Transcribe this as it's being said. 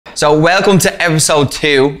So welcome to episode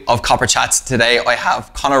 2 of COPRCHATS. Today I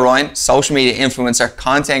have Conor Ryan, social media influencer,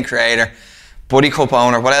 content creator, Buddy Cup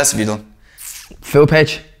owner. What else have you done? Food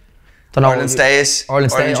page. Don't know. Ireland Stays.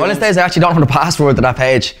 Ireland Stays. I actually don't have the password to that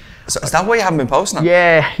page. So is that why you haven't been posting it?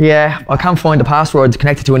 Yeah. I can't find the password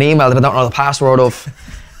connected to an email that I don't know the password of.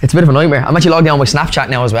 It's a bit of a nightmare. I'm actually logged in on my Snapchat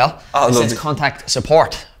now as well. Oh, it says contact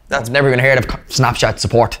support. I've never even heard of Snapchat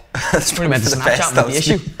support. That's pretty much the Snapchat with the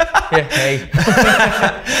issue. Yeah, hey.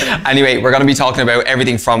 Anyway, we're going to be talking about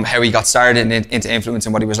everything from how he got started into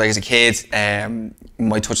influencing, what he was like as a kid. We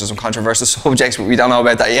might touch on some controversial subjects, but we don't know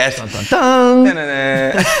about that yet. Dun, dun,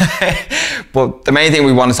 dun. But the main thing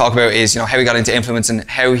we want to talk about is, how he got into influencing,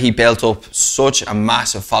 how he built up such a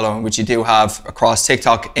massive following, which you do have across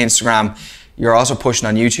TikTok, Instagram. You're also pushing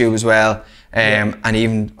on YouTube as well, and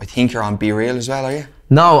even I think you're on Be Real as well, are you?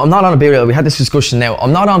 No, I'm not on Be Real. We had this discussion now.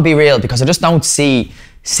 I'm not on Be Real because I just don't see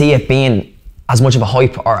it being as much of a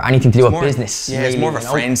hype or anything to do with business. Yeah, really, it's more of a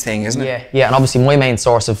friends thing, isn't it? Yeah, and obviously my main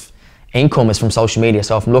source of income is from social media.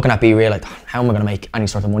 So if I'm looking at Be Real, like, how am I going to make any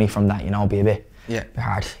sort of money from that? It'd be a bit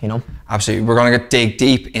hard, Absolutely. We're going to dig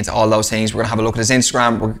deep into all those things. We're going to have a look at his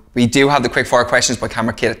Instagram. We do have the quick fire questions by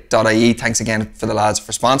COPRCHATS.ie. Thanks again for the lads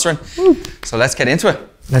for sponsoring. So let's get into it.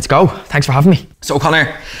 Let's go. Thanks for having me. So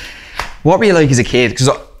Conor, what were you like as a kid? Because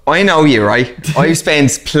I know you, right? I've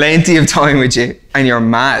spent plenty of time with you and you're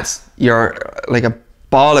mad. You're like a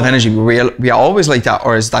ball of energy. Were you always like that,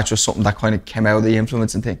 or is that just something that kind of came out of the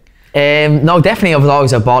influencing thing? No, definitely I was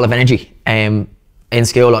always a ball of energy in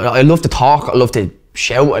school. I love to talk, I love to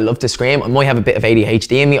shout, I love to scream. I might have a bit of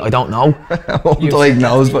ADHD in me, I don't know.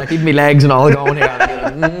 Undiagnosed, but keep my legs and all going here.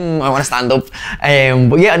 I want to stand up.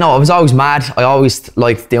 But yeah, no, I was always mad. I always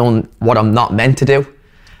liked doing what I'm not meant to do.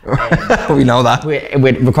 We know that.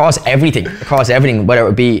 Across everything, whether it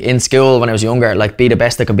would be in school when I was younger, like be the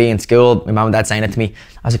best I could be in school. My mum and dad saying it to me.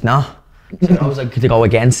 I was like, no. I always like to go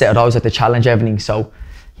against it. I'd always like to challenge everything. So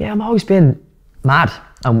yeah, I've always been mad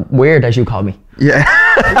and weird, as you call me. Yeah.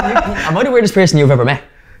 Am I the weirdest person you've ever met?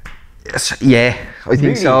 Yes, yeah, I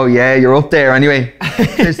think so. Yeah, you're up there anyway.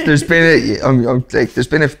 There's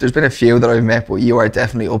been a few that I've met, but you are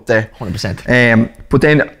definitely up there. 100%. But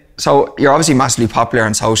then, so you're obviously massively popular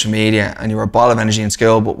on social media, and you were a ball of energy in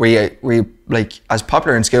school. But were you like as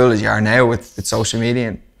popular in school as you are now with social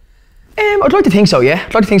media? I'd like to think so. Yeah,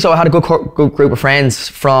 I'd like to think so. I had a good group of friends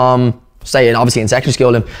from, say, obviously in secondary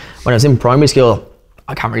school, and when I was in primary school,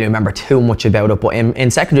 I can't really remember too much about it. But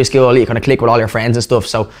in secondary school, you kind of click with all your friends and stuff.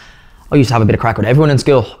 So I used to have a bit of crack with everyone in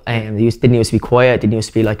school. Didn't used to be quiet. Didn't used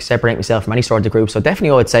to be like separate myself from any sort of group. So definitely,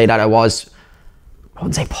 I would say that I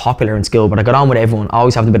wouldn't say popular in school, but I got on with everyone.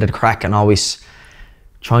 Always having a bit of the crack and always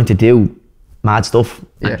trying to do mad stuff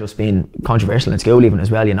and just being controversial in school even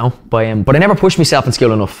as well, But I never pushed myself in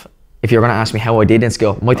school enough. If you're going to ask me how I did in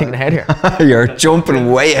school, am I thinking ahead here? You're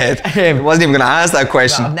jumping way ahead. I wasn't even going to ask that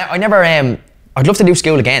question. I'd love to do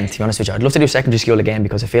school again, to be honest with you. I'd love to do secondary school again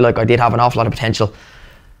because I feel like I did have an awful lot of potential,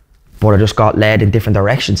 but I just got led in different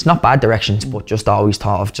directions. Not bad directions, but just always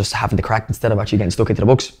thought of just having the crack instead of actually getting stuck into the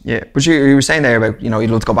books. Yeah, but you were saying there about, you'd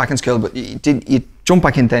love to go back in school, but you jump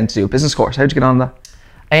back in then to do a business course. How'd you get on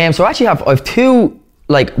that? So I actually have 2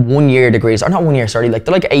 like 1-year degrees, or not 1 year, sorry, like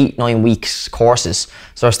they're like 8-9 weeks courses.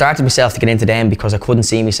 So I started myself to get into them because I couldn't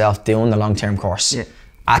see myself doing the long-term course.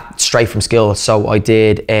 Straight from school. So I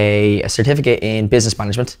did a certificate in business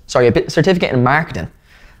management, a certificate in marketing.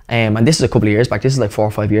 And this is a couple of years back, this is like 4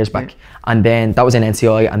 or 5 years back. And then that was in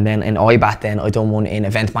NCI, and then in IBAT then I done one in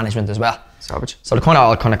event management as well. Savage. So they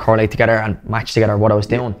all kind of correlate together and match together what I was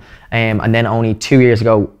doing. And then only 2 years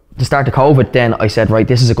ago, the start of COVID, then I said, right,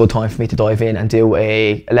 this is a good time for me to dive in and do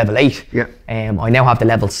a level 8. I now have the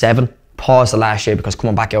level 7. Paused the last year because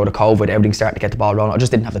coming back out of COVID, everything started to get the ball rolling. I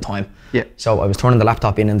just didn't have the time. So I was turning the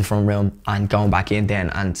laptop in the front room and going back in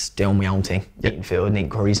then and doing my own thing, eating food and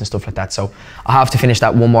eating curries and stuff like that. So I have to finish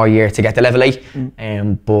that 1 more year to get the level 8.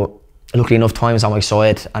 But luckily enough, time is on my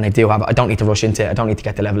side, and I don't need to rush into it. I don't need to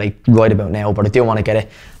get the level 8 right about now, but I do want to get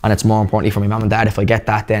it, and it's more importantly for my mum and dad. If I get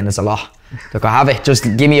that, then there's a lot. Look, I have it. Just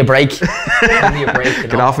give me a break.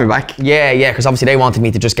 Get off my back. Yeah, because obviously they wanted me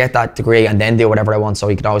to just get that degree and then do whatever I want, so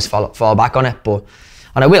you could always fall back on it.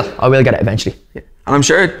 And I will get it eventually. And I'm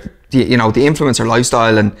sure the influencer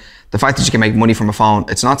lifestyle and the fact that you can make money from a phone,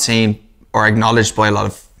 it's not seen or acknowledged by a lot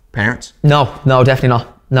of parents. No, definitely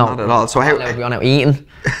not. No, not at all. So how are we on out eating?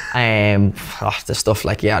 The stuff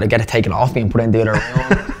like, they get it taken off me and put it in the other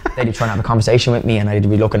room. They'd be trying to have a conversation with me, and I'd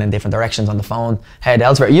be looking in different directions on the phone, head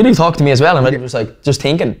elsewhere. You'd be talking to me as well, and I'd be just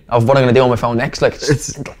thinking of what I'm going to do on my phone next. Like,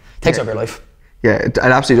 it takes over your life. Yeah, it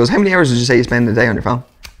absolutely does. How many hours did you say you spend a day on your phone?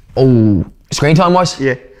 Oh, screen time wise?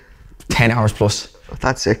 Yeah. 10 hours plus.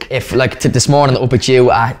 That's sick. If like this morning up at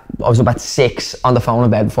you, I was up at 6 on the phone in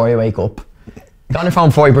bed before you wake up. Get on your phone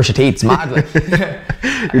before you brush your teeth. It's mad. Like.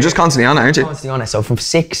 You're just constantly on it, aren't you? Constantly on it. So from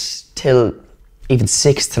 6 till even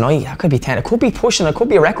 6 tonight, that could be 10. It could be pushing. It could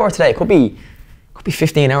be a record today. It could be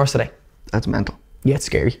 15 hours today. That's mental. Yeah, it's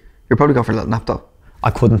scary. You'll probably go for a little nap though. I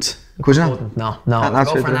couldn't. Could you not? No. That's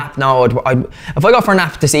I'd go for a nap. No, if I go for a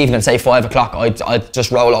nap this evening, say 5 o'clock, I'd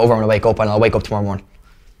just roll over when I wake up, and I'll wake up tomorrow morning.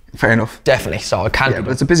 Fair enough. Definitely. So I can't. Yeah,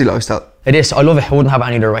 but it's a busy lifestyle. It is. I love it. I wouldn't have it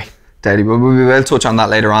any other way. Daily, but we will touch on that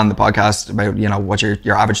later on in the podcast about, you know, what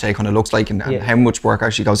your average day kind of looks like and how much work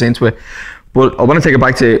actually goes into it. But I want to take it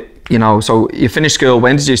back to, you know, so you finished school.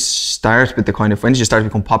 When did you start with when did you start to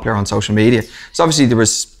become popular on social media? So obviously there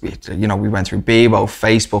was, you know, we went through Bebo,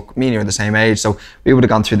 Facebook. Me and you were the same age, so we would have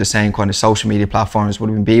gone through the same kind of social media platforms. Would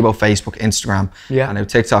have been Bebo, Facebook, Instagram, and now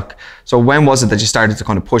TikTok. So when was it that you started to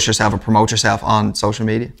kind of push yourself or promote yourself on social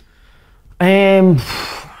media?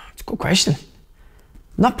 It's a good question.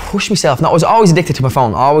 Not push myself. No, I was always addicted to my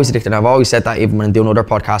phone. Always addicted. I've always said that even when I'm doing other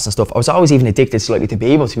podcasts and stuff. I was always even addicted slightly to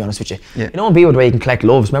Bebo, to be honest with you. Yeah. You know on Bebo the way you can collect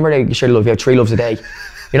loves. Remember you share love, you have 3 loves a day.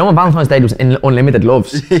 You know on Valentine's Day there was unlimited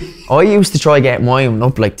loves. I used to try to get mine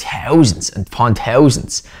up like thousands and upon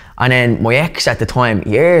thousands. And then my ex at the time,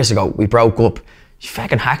 years ago, we broke up. She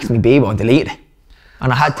fucking hacked me Bebo and deleted it.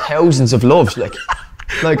 And I had thousands of loves. Like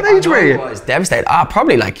what age were you? I was devastated.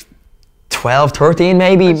 Probably like 12, 13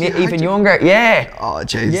 maybe, even younger. Yeah. Oh,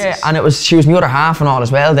 Jesus. Yeah, and she was my other half and all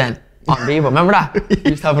as well then, on Bebo. Remember that?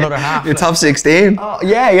 You used to have another half. You're top 16. Oh,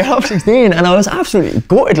 yeah, you're top 16. And I was absolutely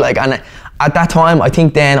gutted, like, and at that time, I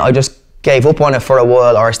think then I just gave up on it for a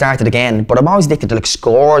while, or I started again. But I'm always addicted to like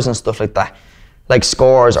scores and stuff like that. Like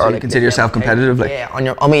scores, so or you like, consider yourself competitive, like? Yeah,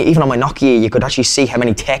 even on my Nokia, you could actually see how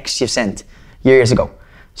many texts you've sent years ago.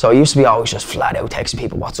 So I used to be always just flat out texting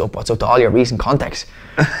people, what's up to all your recent contacts.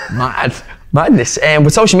 Madness.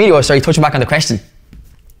 With social media, sorry, touching back on the question,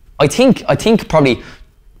 I think probably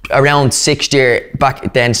around 6th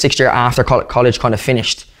year after college kind of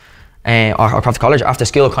finished, or after college, after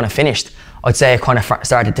school kind of finished, I'd say it kind of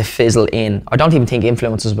started to fizzle in. I don't even think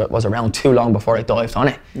influencers was around too long before I dived on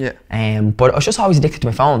it. Yeah. But I was just always addicted to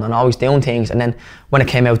my phone and always doing things. And then when it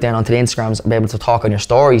came out then onto the Instagrams and be able to talk on your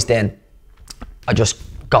stories, then I just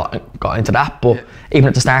got into that. But even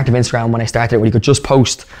at the start of Instagram, when I started, when you could just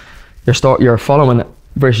post your following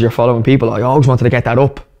versus your following people, I always wanted to get that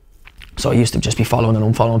up. So I used to just be following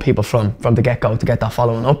and unfollowing people from the get-go to get that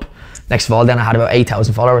following up. Next of all, then I had about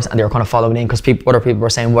 8,000 followers, and they were kind of following in because other people were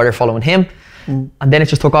saying why they're following him. And then it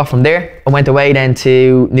just took off from there. I went away then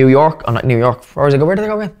to New York. Oh, not New York. Where did I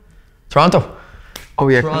go again? Toronto. Oh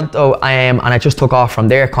yeah. Toronto. And I just took off from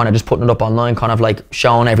there, kind of just putting it up online, kind of like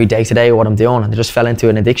showing every day today what I'm doing, and I just fell into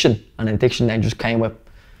an addiction. And an addiction then just came with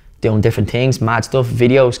doing different things, mad stuff,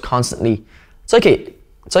 videos constantly. It's like a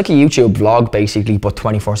YouTube vlog basically, but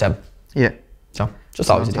 24/7. Yeah. So just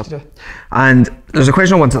always addicted to it. And there's a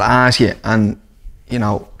question I wanted to ask you, and you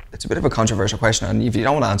know, it's a bit of a controversial question, and if you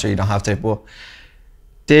don't want to answer, you don't have to. But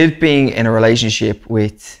did being in a relationship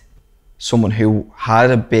with someone who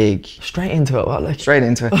had a big straight into it, straight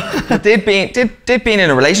into it. But did being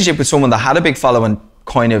in a relationship with someone that had a big following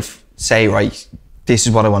kind of say, right, this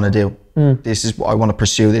is what I want to do. This is what I want to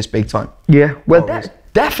pursue this big time. Yeah, well,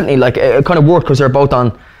 definitely, like it kind of worked because they're both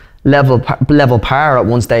on level par at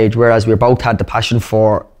one stage, whereas we both had the passion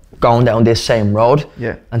for going down this same road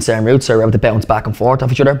and same route, so we were able to bounce back and forth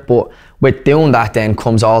off each other. But with doing that then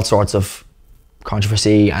comes all sorts of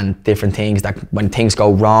controversy and different things that when things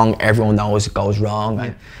go wrong, everyone knows it goes wrong.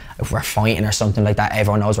 And if we're fighting or something like that,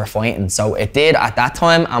 everyone knows we're fighting. So it did at that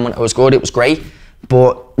time, and when it was good, it was great.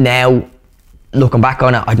 But now, looking back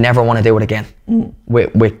on it, I'd never want to do it again.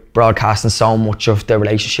 With broadcasting so much of the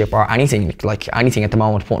relationship or anything, like anything at the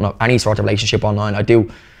moment, putting up any sort of relationship online, I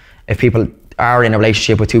do. If people are in a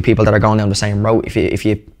relationship with two people that are going down the same road, if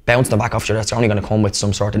you bounce them back off each other, it's only going to come with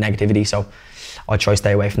some sort of negativity. So I try to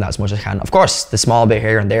stay away from that as much as I can. Of course, the small bit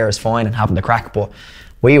here and there is fine and having the crack, but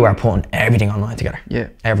we were putting everything online together. Yeah.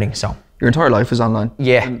 Everything, so. Your entire life is online.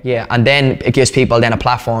 Yeah. And then it gives people then a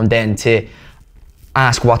platform then to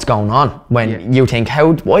ask what's going on when you think,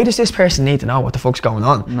 why does this person need to know what the fuck's going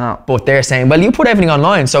on? No. But they're saying, well, you put everything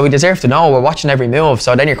online, so we deserve to know. We're watching every move.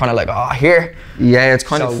 So then you're kind of like, here. Yeah, it's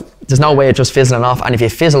kind of. There's no way of just fizzling off. And if you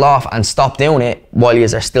fizzle off and stop doing it while you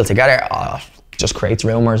are still together, it just creates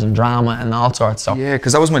rumours and drama and all sorts. So. Yeah,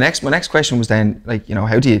 because that was my next question was then, like, you know,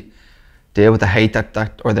 how do you deal with the hate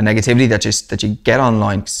that or the negativity that you get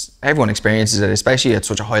online? 'Cause everyone experiences it, especially at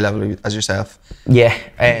such a high level as yourself. Yeah,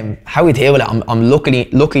 how we deal with it, I'm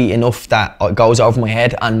lucky enough that it goes over my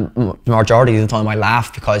head, and the majority of the time I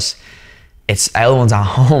laugh because it's everyone's at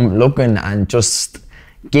home looking and just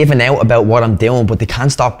giving out about what I'm doing, but they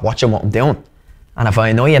can't stop watching what I'm doing. And if I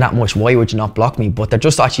annoy you that much, why would you not block me? But they're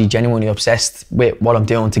just actually genuinely obsessed with what I'm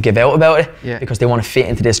doing to give out about it, because they want to fit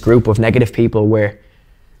into this group of negative people where,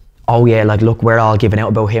 oh yeah, like look, we're all giving out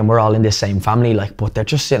about him, we're all in this same family, like, but they're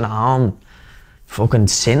just sitting at home, fucking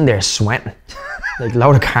sitting there sweating. Like a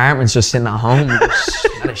load of Cartmans just sitting at home, just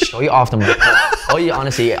kind of shite off them. Like,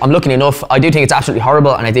 honestly, I'm lucky enough. I do think it's absolutely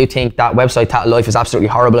horrible, and I do think that website Tattoo Life is absolutely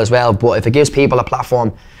horrible as well. But if it gives people a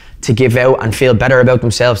platform to give out and feel better about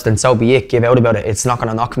themselves, then so be it. Give out about it. It's not going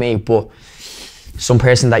to knock me, but some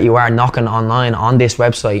person that you are knocking online on this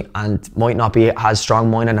website and might not be as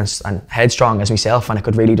strong-minded and headstrong as myself, and it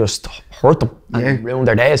could really just hurt them and ruin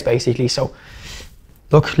their days, basically. So,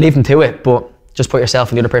 look, leave them to it, but just put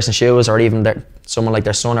yourself in the other person's shoes, or even someone like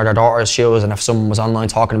their son or their daughter's shoes, and if someone was online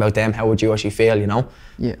talking about them, how would you actually feel, you know?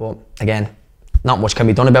 Yeah. But again, not much can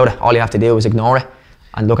be done about it. All you have to do is ignore it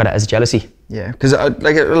and look at it as jealousy. Yeah, because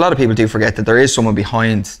like a lot of people do forget that there is someone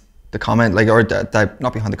behind the comment, like, or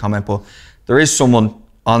not behind the comment, but there is someone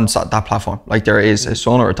on that platform. Like there is a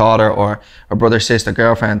son or a daughter or a brother, sister,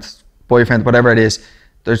 girlfriend, boyfriend, whatever it is.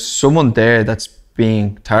 There's someone there that's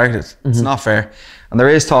being targeted. It's not fair. And there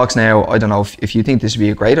is talks now, I don't know if you think this would be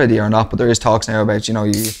a great idea or not, but there is talks now about, you know,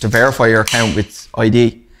 you have to verify your account with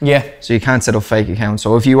ID. Yeah. So you can't set up fake accounts.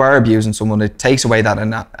 So if you are abusing someone, it takes away that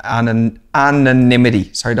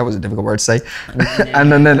anonymity. Sorry, that was a difficult word to say.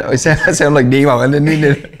 And then I sound like Nemo.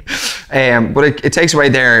 But it takes away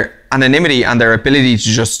their anonymity and their ability to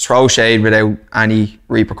just throw shade without any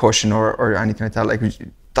repercussion or anything like that. Like,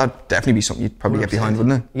 that'd definitely be something you'd probably 100%. Get behind,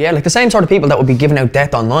 wouldn't it? Yeah, like the same sort of people that would be giving out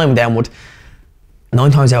death online then would 9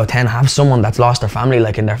 times out of 10 have someone that's lost their family,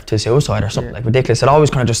 like to suicide or something like ridiculous. It always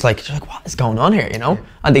kind of just like what is going on here, you know?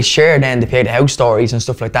 And they share then the pay the house stories and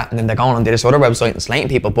stuff like that, and then they're going on to this other website and slating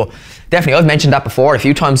people. But definitely, I've mentioned that before a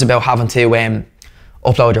few times about having to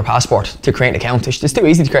upload your passport to create an account. It's too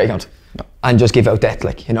easy to create an account and just give out death,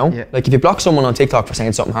 like, you know? Like if you block someone on TikTok for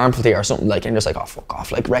saying something harmful to you or something, like, and you're just like, oh fuck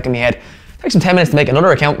off, like wrecking me head. It takes them 10 minutes to make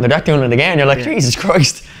another account and they're back doing it again. You're like, Jesus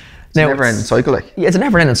Christ. It's a never-ending cycle, like. Yeah, it's a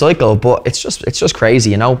never-ending cycle, but it's just crazy,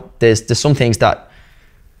 you know. There's some things that,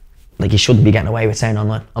 like, you shouldn't be getting away with saying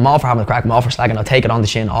online. I'm all for having a crack, I'm all for slagging, I'll take it on the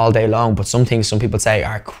chin all day long, but some things some people say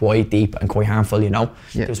are quite deep and quite harmful, you know.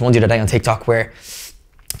 There was one the other day on TikTok where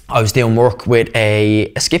I was doing work with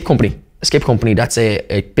a skip company. A skip company that's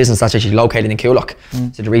a business that's actually located in Coolock.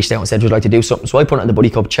 So they reached out and said, would you like to do something? So I put it in the Buddy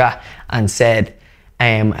Cup chat and said,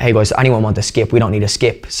 hey guys, anyone want a skip? We don't need a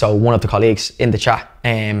skip. So one of the colleagues in the chat,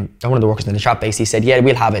 one of the workers in the chat basically said, yeah,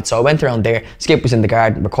 we'll have it. So I went around there, skip was in the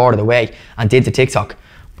garden, recorded away and did the TikTok.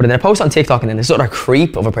 But then I posted on TikTok and then this other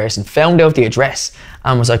creep of a person found out the address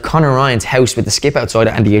and was like Conor Ryan's house with the skip outside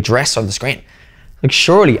it and the address on the screen. Like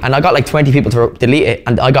surely, and I got like 20 people to delete it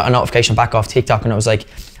and I got a notification back off TikTok and I was like,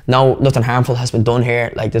 no, nothing harmful has been done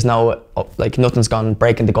here. Like there's no, like nothing's gone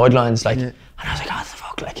breaking the guidelines. Like, and I was like, what the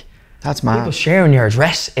fuck, like. That's mad. People sharing your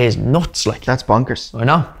address is nuts, like. That's bonkers. I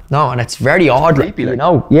know, no, and it's very odd, like, you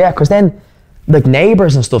know. Yeah, because then, like,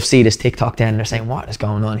 neighbours and stuff see this TikTok then and they're saying, what is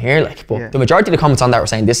going on here, like. But the majority of the comments on that were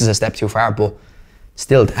saying this is a step too far, but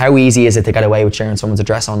still, how easy is it to get away with sharing someone's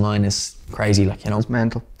address online is crazy, like, you know. It's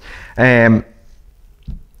mental.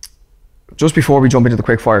 Just before we jump into the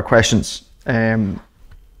quick fire questions,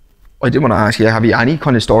 I did want to ask you, have you any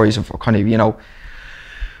kind of stories of kind of, you know,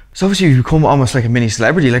 so obviously you become almost like a mini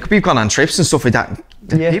celebrity. Like we've gone on trips and stuff like that.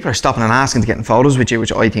 People are stopping and asking to get in photos with you,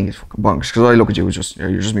 which I think is fucking bonkers. Because I look at you as just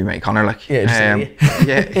you're just me mate Conor, like. Yeah,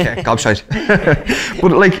 gobshite.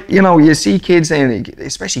 But like, you know, you see kids saying,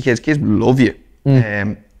 especially kids love you.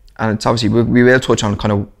 And it's obviously we will touch on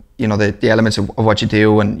kind of, you know, the elements of what you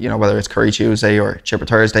do, and you know, whether it's Curry Tuesday or Chipper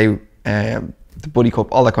Thursday, the Buddy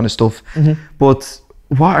Cup, all that kind of stuff. But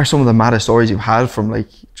what are some of the maddest stories you've had from like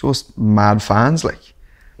just mad fans, like?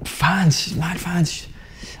 Fans, mad fans.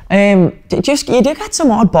 You do get some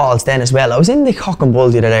oddballs then as well. I was in the Cock and Bull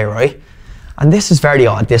the other day, right? And this is very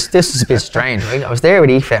odd. This is a bit strange, right? I was there with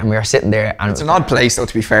Aoife and we were sitting there, and it's an odd place though,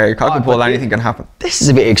 to be fair. Cock and Bull, anything can happen. This is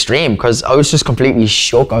a bit extreme because I was just completely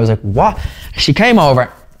shook. I was like, what? She came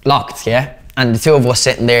over, locked, yeah? And the two of us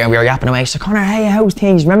sitting there and we were yapping away. She said, Conor, hey, how's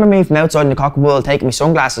things? Remember me from outside in the Cock and Bull taking my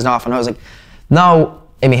sunglasses off? And I was like, no,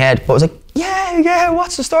 in my head. But I was like, yeah,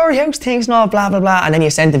 what's the story? How's things and all, blah, blah, blah. And then you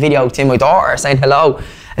sent the video to my daughter saying hello,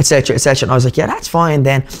 etc., etc. And I was like, yeah, that's fine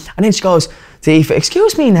then. And then she goes to Aoife,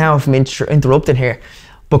 excuse me now if I'm interrupting here,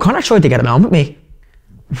 but Conor tried to get along with me.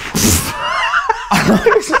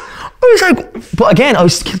 I was like, but again, I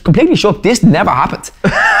was completely shocked. This never happened.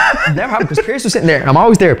 It never happened because Pierce was sitting there, and I'm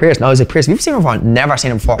always there with Pierce, and I was like, Pierce, have you seen him before? Never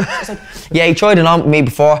seen him before. I was like, yeah, he tried it on with me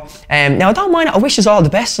before. Now I don't mind it. I wish us all the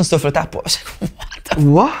best and stuff like that. But I was like,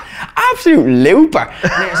 what? Absolute looper.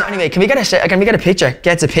 Anyway, can we get a picture?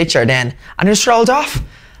 Gets a picture then, and it strolls off.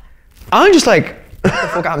 I'm just like, what the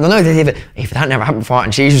fuck happened? No, if that never happened before,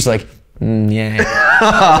 and she's just like, yeah.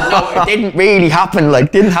 No, it didn't really happen.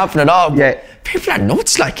 Like, didn't happen at all. Yeah. People are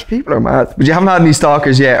nuts. Like, people are mad. But you haven't had any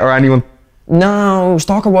stalkers yet, or anyone? No,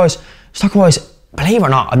 stalker-wise, believe it or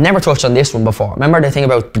not, I've never touched on this one before. Remember the thing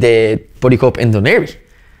about the Buddy Cup in Dún Laoghaire?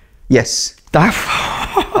 Yes. That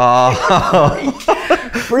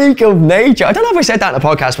freak of nature. I don't know if I said that in a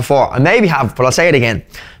podcast before. I maybe have, but I'll say it again.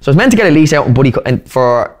 So I was meant to get a lease out in Buddy Cup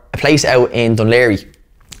for a place out in Dún Laoghaire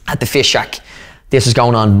at the Fish Shack. This was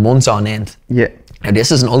going on months on end. Yeah. Now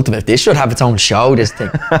this is an ultimate. This should have its own show, this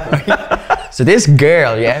thing. So this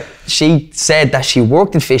girl, yeah, she said that she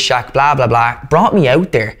worked in Fish Shack, blah, blah, blah, brought me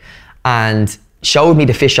out there and showed me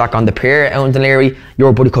the Fish Shack on the pier out in Dún Laoghaire.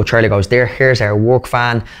 Your Buddy Cup trailer goes there. Here's our work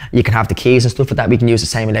van. You can have the keys and stuff like that. We can use the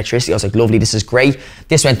same electricity. I was like, lovely, this is great.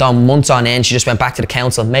 This went on months on end. She just went back to the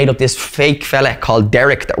council, made up this fake fella called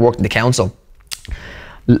Derek that worked in the council.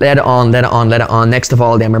 Let it on. Next of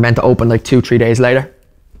all, then we're meant to open like 2 weeks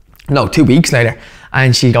later.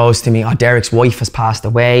 And she goes to me, oh, Derek's wife has passed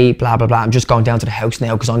away, blah, blah, blah. I'm just going down to the house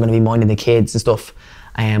now because I'm going to be minding the kids and stuff.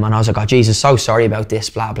 And I was like, oh, Jesus, so sorry about this,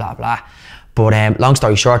 blah, blah, blah. But long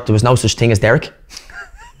story short, there was no such thing as Derek.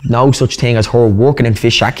 No such thing as her working in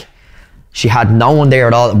Fish Shack. She had no one there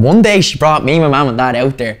at all. One day she brought me, my mum and dad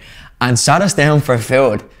out there and sat us down for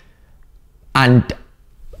food. And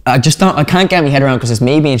I can't get my head around because it's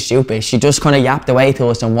me being stupid. She just kind of yapped away to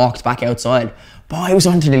us and walked back outside. But I was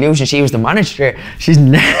under the illusion she was the manager. She's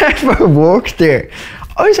never worked there.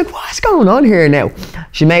 I was like, what's going on here now?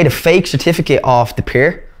 She made a fake certificate off the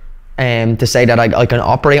pier to say that I can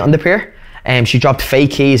operate on the pier. She dropped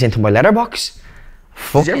fake keys into my letterbox.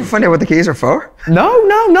 Did you ever find out what the keys are for?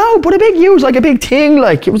 No, but a big use, like a big thing,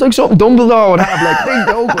 like it was like something Dumbledore would have, like big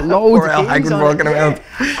dog with loads of keys on walking around.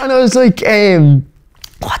 And I was like,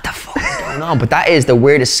 what the fuck is going on? But that is the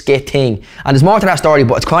weirdest skit thing. And there's more to that story,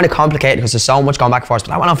 but it's kind of complicated because there's so much going back and forth.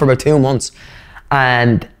 But that went on for about 2 months.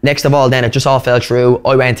 And next of all, then it just all fell through.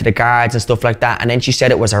 I went to the guards and stuff like that. And then she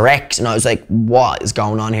said it was her ex. And I was like, what is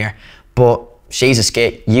going on here? But she's a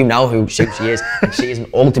skit. You know who she is. And she is an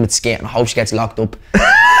ultimate skit. And I hope she gets locked up.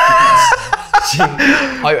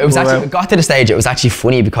 It got to the stage, it was actually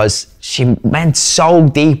funny because she went so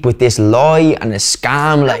deep with this lie and a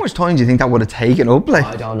scam. How much time do you think that would have taken up? Like,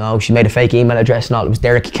 I don't know. She made a fake email address and all. It was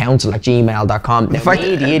derekcouncil@gmail.com.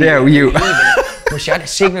 But she had a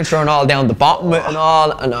signature and all down the bottom and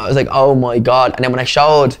all. And I was like, oh my God. And then when I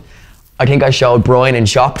showed Brian in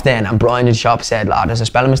shop then, and Brian in shop said, oh, there's a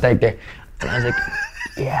spelling mistake there. And I was like,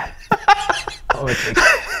 yeah.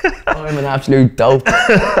 I'm an absolute dope.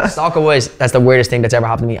 Stalker-wise, that's the weirdest thing that's ever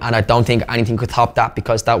happened to me, and I don't think anything could top that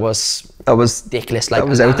because that was ridiculous. Like, that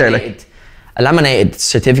was out there, like laminated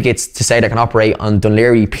certificates to say they can operate on Dún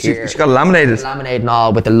Laoghaire pier. She got laminated and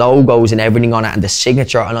all with the logos and everything on it and the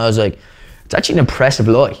signature, and I was like, it's actually an impressive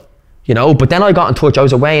lie, you know. But then I got in touch. I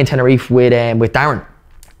was away in Tenerife with Darren.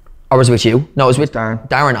 Or was it with you? No, it was with Darren,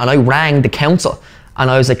 and I rang the council. And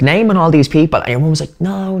I was like, naming all these people, and your mum was like,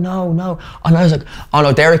 no. And I was like, oh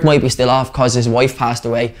no, Derek might be still off because his wife passed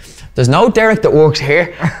away. There's no Derek that works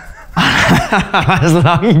here. I was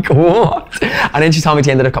like, what? And then she told me at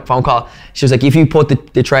the end of the phone call, she was like, if you put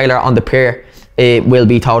the trailer on the pier, it will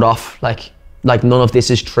be towed off. Like none of this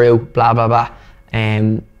is true, blah, blah, blah.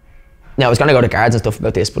 Now I was gonna go to guards and stuff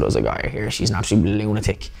about this, but I was like, all right, here, she's an absolute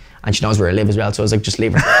lunatic. And she knows where I live as well, so I was like, just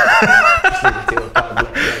leave her. Just leave her to it. God,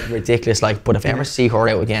 like, ridiculous, like, but if I ever see her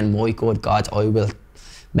out again, my good God, I will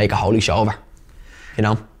make a holy show of her. You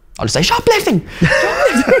know? I'll just say, shoplifting!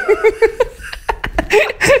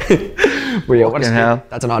 But yeah, what a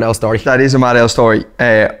that's an odd L story. That is a mad L story.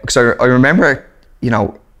 Because I remember, you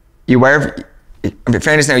know, you were, in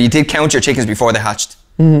fairness now, you did count your chickens before they hatched.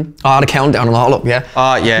 Mm-hmm. Oh, the countdown and all up, yeah.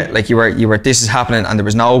 Yeah, like you were, this is happening, and there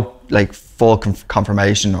was no, like, full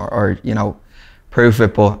confirmation or you know, proof of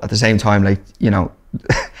it, but at the same time, like, you know,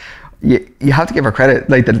 you have to give her credit,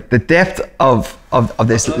 like the depth of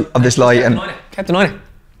this lie. And kept denying it.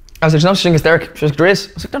 I was like, there's no such thing as Derek. She was like, there is.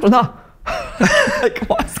 I was like, that was not. Like,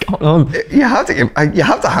 what's going on? You have to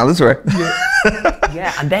hand it to her.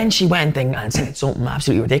 Yeah, and then she went and said something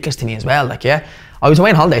absolutely ridiculous to me as well. Like, yeah, I was away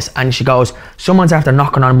on holidays and she goes, someone's after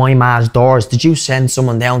knocking on my ma's doors. Did you send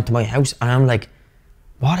someone down to my house? And I'm like,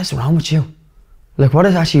 what is wrong with you? Like, what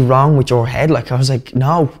is actually wrong with your head? Like, I was like,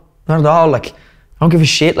 no, not at all. Like, don't give a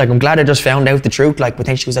shit. Like, I'm glad I just found out the truth. Like, but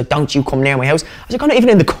then she was like, don't you come near my house. I was like, I'm not even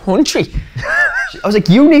in the country. I was like,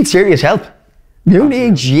 you need serious help. You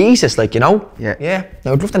need Jesus, like, you know? Yeah. Yeah.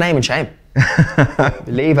 I would love the name and shame.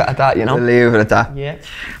 Leave it at that, you know? Leave it at that. Yeah.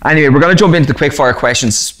 Anyway, we're going to jump into the quickfire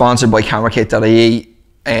questions sponsored by COPRCHATS.ie.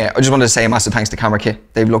 I just wanted to say a massive thanks to COPRCHATS.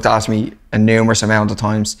 They've looked after me a numerous amount of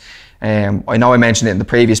times. I know I mentioned it in the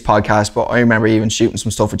previous podcast, but I remember even shooting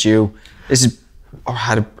some stuff with you. This is, or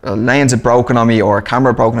had a lens had broken on me or a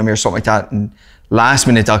camera broken on me or something like that. And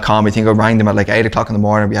lastminute.com, I think I rang them at like 8 o'clock in the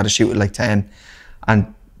morning. We had to shoot at like 10.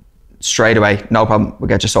 And straight away, no problem, we'll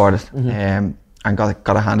get you sorted. And got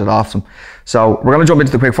to hand it off them. So we're going to jump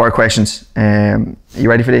into the quickfire questions. Are you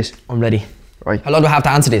ready for this? I'm ready. Right. How long do I have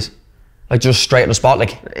to answer this? Like, just straight on the spot,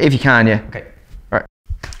 like? If you can, yeah. Okay. Right.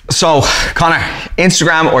 So, Conor,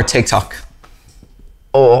 Instagram or TikTok?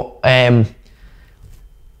 Oh,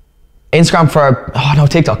 Instagram for, oh no,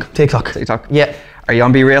 TikTok. TikTok? Yeah. Are you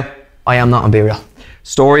on Be Real? I am not on Be Real.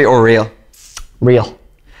 Story or Reel? Real.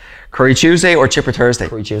 Curry Tuesday or Chipper Thursday?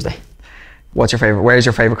 Curry Tuesday. What's your favourite? Where's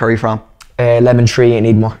your favourite curry from? Lemon tree in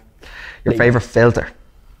Edinburgh. Your favourite filter?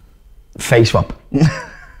 Face swap.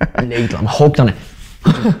 Needle, I'm hooked on it.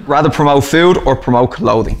 Rather promote food or promote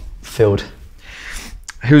clothing? Food.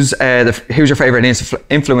 Who's your favourite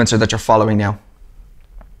influencer that you're following now?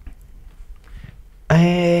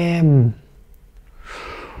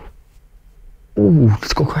 Ooh,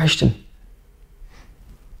 that's a good question.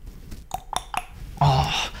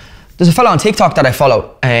 Oh, there's a fellow on TikTok that I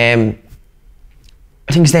follow.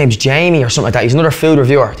 I think his name's Jamie or something like that. He's another food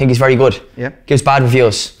reviewer. I think he's very good. Yeah. Gives bad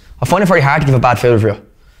reviews. I find it very hard to give a bad food review.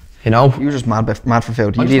 You know? You're just mad for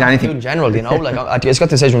food. You I just eat like anything. food in general, you know? Like, I just got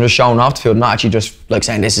the stage when I'm just showing off the food, not actually just like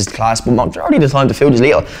saying this is class. But majority of the time the food is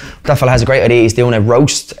little. But that fella has a great idea. He's doing a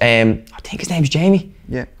roast. I think his name's Jamie.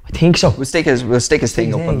 Yeah. I think so. We'll stick his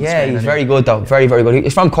thing up on the Yeah, screen he's anyway. very good though. Very, very good.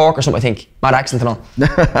 He's from Cork or something, I think. Mad accent and all.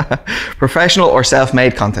 Professional or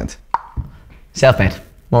self-made content? Self-made.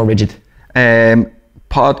 More rigid.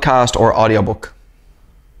 Podcast or audiobook?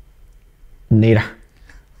 Neither.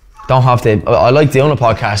 Don't have the. I like doing a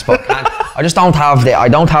podcast, but I just don't have the. I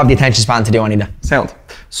don't have the attention span to do any of that. Sound.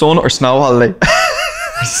 Sun or snow holiday?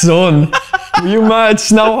 Son, are you mad?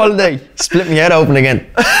 Snow holiday. Split my head open again.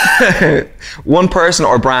 One person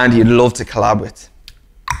or brand you'd love to collab with?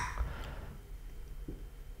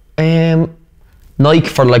 Nike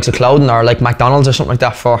for the likes of clothing, or like McDonald's or something like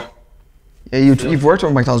that for. Yeah, you've worked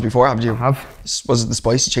with McDonald's before, haven't you? I have. Was it the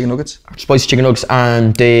spicy chicken nuggets? Spicy chicken nuggets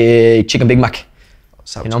and the chicken Big Mac.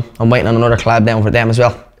 So, You know, I'm waiting on another collab down for them as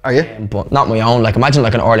well. Are you? But not my own. Like, imagine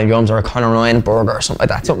like an Orlean Gums or a Conor Ryan burger or something like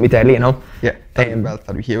that. Something deadly, you know. Yeah.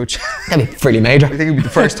 That'd be huge. That'd be pretty major. I think it'd be the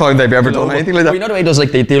first time they've ever done anything like that. You know the way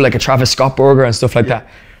they do like a Travis Scott burger and stuff like that,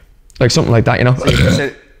 like something like that, you know.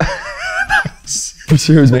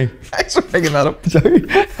 Excuse me. Thanks for picking that up.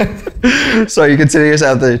 Sorry. So you consider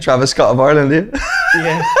yourself the Travis Scott of Ireland, do you?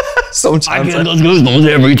 Yeah. Some I chance. get those goosebumps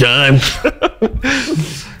every time.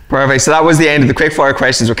 Perfect. So that was the end of the quickfire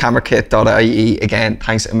questions with COPRCHATS.ie. Again,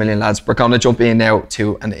 thanks a million, lads. We're going to jump in now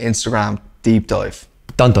to an Instagram deep dive.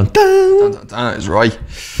 Dun dun dun. Dun, dun, dun, is right.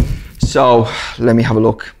 So let me have a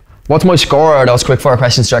look. What's my score of those quick fire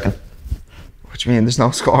questions, do you reckon? What do you mean? There's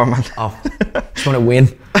no score, man. Oh, just want to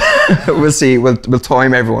win. We'll see. We'll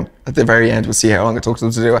time everyone at the very end. We'll see how long it took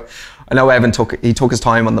them to do it. I know Evan took his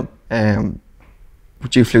time on them.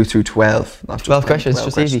 But you flew through 12. Not just 12 questions, 12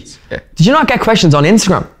 just questions. easy. Yeah. Did you not get questions on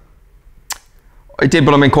Instagram? I did,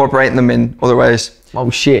 but I'm incorporating them in other ways. Oh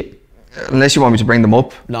shit. Unless you want me to bring them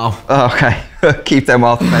up. No. Oh, okay. Keep them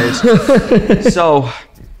off the page. So,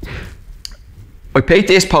 I picked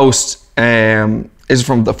this post. This is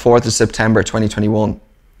from the 4th of September 2021.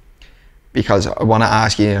 Because I want to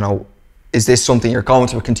ask you, you know, is this something you're going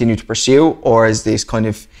to continue to pursue, or is this kind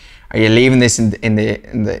of, are you leaving this in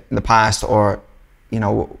the past, or, you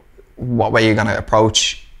know, what way you're going to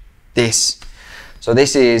approach this? So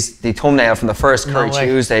this is the thumbnail from the first Curry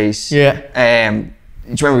Tuesdays. Yeah. Do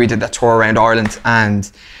you remember we did that tour around Ireland and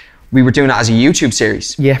we were doing it as a YouTube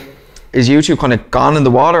series? Yeah. Is YouTube kind of gone in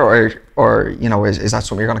the water, or you know, is that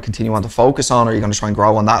something you're going to continue on to focus on, or are you going to try and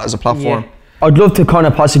grow on that as a platform? Yeah. I'd love to kind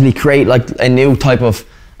of possibly create like a new type of,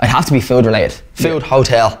 I'd have to be food related, food,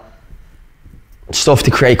 hotel, stuff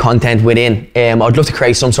to create content within. I'd love to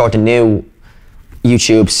create some sort of new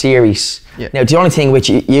YouTube series. Yeah. Now the only thing with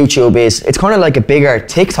YouTube is it's kind of like a bigger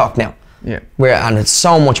TikTok now. Yeah. And it's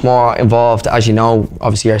so much more involved, as you know,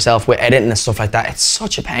 obviously yourself, with editing and stuff like that. It's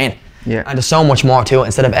such a pain. Yeah. And there's so much more to it.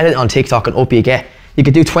 Instead of editing on TikTok and up you get, you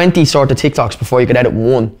could do 20 sort of TikToks before you could edit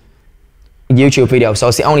one YouTube video. So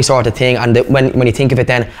it's the only sort of thing. And when you think of it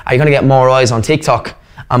then, are you going to get more eyes on TikTok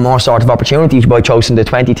and more sort of opportunities by choosing the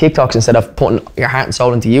 20 TikToks instead of putting your heart and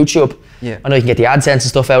soul into YouTube. Yeah. I know you can get the AdSense and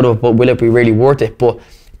stuff out of it, but will it be really worth it? But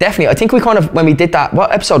definitely, I think we kind of, when we did that,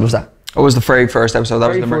 what episode was that? It was the very first episode. That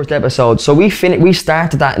was the first episode. So we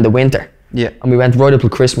started that in the winter. Yeah. And we went right up till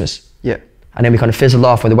Christmas. Yeah. And then we kind of fizzled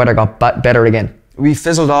off when the weather got better again. We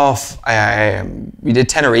fizzled off. We did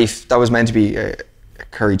Tenerife. That was meant to be a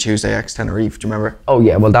Curry Tuesday ex Tenerife. Do you remember? Oh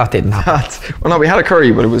yeah. Well, that didn't happen. Well, no, we had a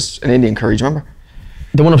curry, but it was an Indian curry. Do you remember?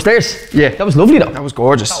 The one upstairs? Yeah. That was lovely though. That was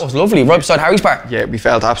gorgeous. That was lovely. Right beside Harry's bar. Yeah, we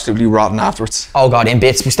felt absolutely rotten afterwards. Oh God, in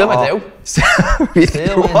bits. We still went out.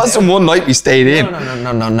 There wasn't one night we stayed in.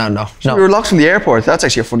 No. So we were locked from the airport. That's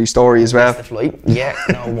actually a funny story as well. The flight? Yeah,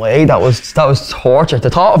 no way. That was torture. The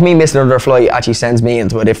thought of me missing another flight actually sends me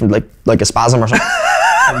into a different, like a spasm or something.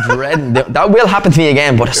 I'm dreading that will happen to me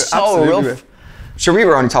again, but it's so rough. Sure, we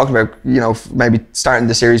were only talking about, maybe starting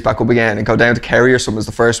the series back up again and go down to Kerry or something as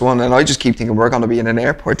the first one, and I just keep thinking we're going to be in an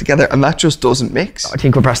airport together, and that just doesn't mix. I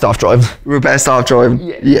think we're best off driving. We're best off driving.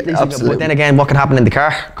 Yeah, absolutely. But then again, what can happen in the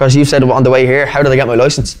car? Because you said on the way here, how did I get my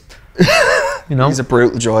licence? He's a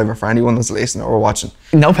brutal driver for anyone that's listening or watching.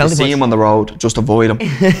 No penalty points. See him on the road, just avoid him.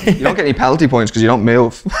 You don't get any penalty points because you don't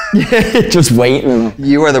move. Just waiting.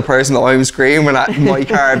 You are the person that I'm screaming at in my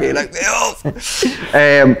car, being like,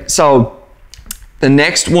 move. So the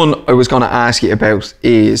next one I was going to ask you about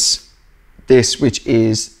is this, which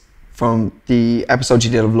is from the episode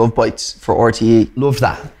you did of Love Bites for RTE. Loved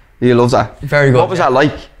that. You love that? Very good. What was that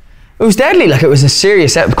like? It was deadly. Like, it was a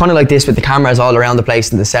serious set, kind of like this with the cameras all around the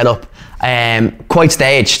place and the setup. Quite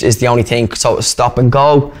staged is the only thing, so it was stop and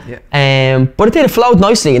go. Yeah. But it flowed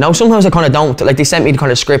nicely, Sometimes I kind of don't. Like, they sent me the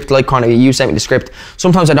kind of script, like kind of you sent me the script.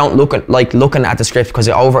 Sometimes I don't looking at the script because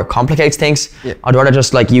it over complicates things. Yeah. I'd rather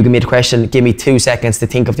just like, you give me the question, give me 2 seconds to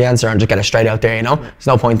think of the answer and just get it straight out there, There's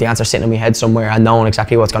no point in the answer sitting in my head somewhere and knowing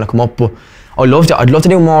exactly what's going to come up. But I loved it. I'd love to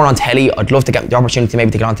do more on telly. I'd love to get the opportunity maybe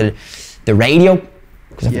to get onto the radio,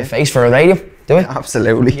 because I have a face for a radio. Do it?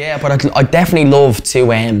 Absolutely. Yeah, but I'd definitely love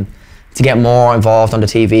to get more involved on the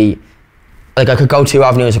TV. Like, I could go 2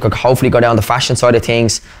 avenues. I could hopefully go down the fashion side of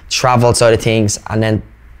things, travel side of things, and then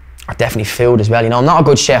definitely food as well. I'm not a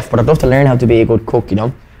good chef, but I'd love to learn how to be a good cook.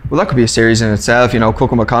 Well, that could be a series in itself.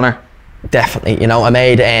 Cooking with Conor. Definitely. I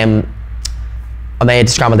made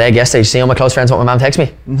scrambled egg yesterday. You see all my close friends what my mum texts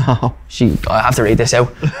me? No. I have to read this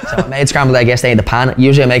out. So I made scrambled egg yesterday in the pan.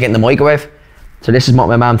 Usually I make it in the microwave. So this is what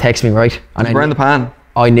my mum texts me, right? And we're in the pan.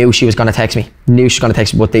 I knew she was going to text me.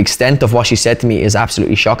 But the extent of what she said to me is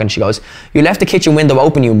absolutely shocking. She goes, "You left the kitchen window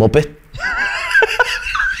open, you muppet."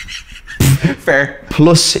 Fair.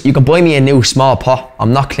 Plus, you can buy me a new small pot.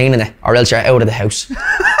 I'm not cleaning it, or else you're out of the house.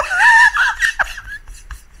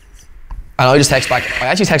 And I just text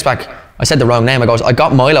back. I said the wrong name. I goes, "I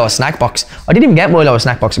got Milo a snack box." I didn't even get Milo a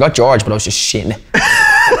snack box. I got George, but I was just shitting it.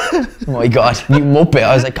 Oh my God, you muppet.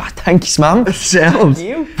 I was like, "God, thanks, ma'am." Sounds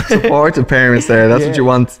you. Supportive parents there. That's what you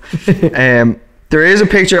want. There is a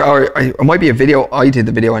picture, or it might be a video. I did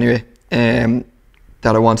the video anyway.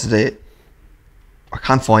 That I wanted to. I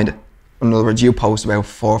can't find it. In other words, you post about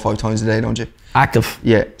 4 or 5 times a day, don't you? Active.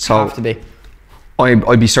 Yeah. So have to be.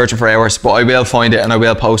 I'd be searching for hours, but I will find it and I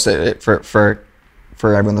will post it for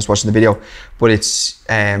everyone that's watching the video. But it's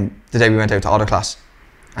the day we went out to auto class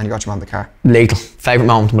and you got your mum in the car. Lethal. Favourite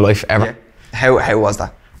moment of my life ever. Yeah. How was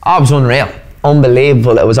that? Oh, it was unreal.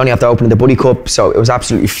 Unbelievable. It was only after opening the Buddy Cup, so it was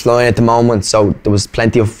absolutely flying at the moment. So there was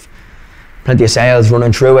plenty of sales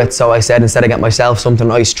running through it. So I said, instead of getting myself something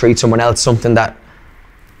nice, treat someone else something that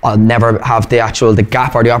I'll never have the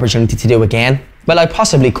gap or the opportunity to do again. Well, I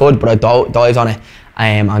possibly could, but I dived on it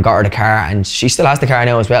and got her the car, and she still has the car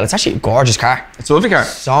now as well. It's actually a gorgeous car. It's a lovely car.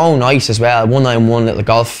 So nice as well. 191 little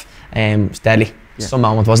Golf. It's deadly. Yeah. Some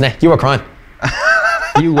moment, wasn't it? You were crying.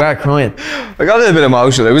 You were crying. I got a little bit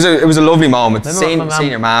emotional. It was a lovely moment. Seeing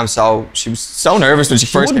your mum, so she was so nervous when she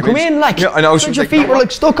first came in. Like, yeah, I know. She was your like, feet were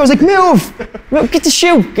like stuck. I was like, move, get the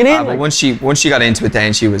shoe, get in. But once she got into it,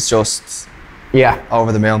 then she was just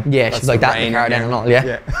over the moon. Yeah, she was like that in the car then and all.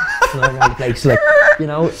 Yeah. Around the place, like,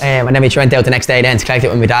 and then we went out the next day then to collect it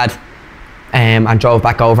with my dad, and drove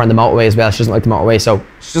back over on the motorway as well. She doesn't like the motorway, so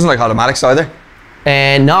she doesn't like automatics either.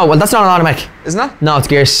 No, well, that's not an automatic. Isn't that? No, it's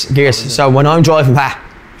gears. So when I'm driving back,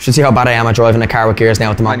 you should see how bad I am at driving a car with gears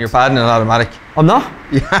now at the moment. And you're bad in an automatic. I'm not?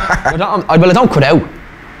 Yeah. I don't cut out.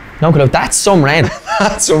 That's some rain.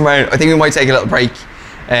 That's some rain. I think we might take a little break,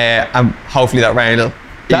 and hopefully that rain will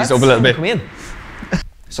ease up a little bit. Come in.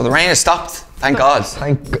 So the rain has stopped. Thank God.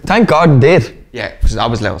 Thank God it did. Yeah, because that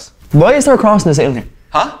was loud. Why is there a cross in the ceiling here?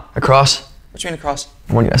 Huh? A cross. What do you mean a cross?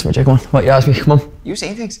 Come on, you asked me, Jake. Come on. What you asked me? Come on. You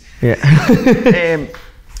seen things? Yeah.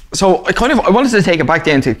 So I wanted to take it back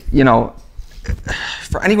then to,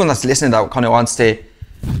 for anyone that's listening that kind of wants to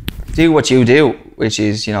do what you do, which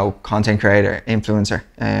is, you know, content creator, influencer,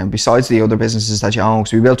 and besides the other businesses that you own,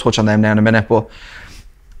 because we will touch on them now in a minute, but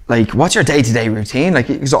like, what's your day-to-day routine? Like,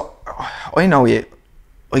 because I know you,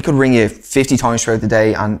 I could ring you 50 times throughout the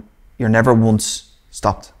day and you're never once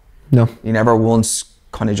stopped. No. You never once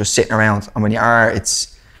kind of just sitting around, and when you are,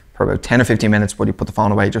 it's for about 10 or 15 minutes where you put the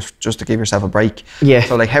phone away just to give yourself a break. Yeah.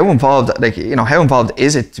 So like, how involved, like, you know, how involved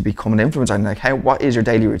is it to become an influencer, and like, what is your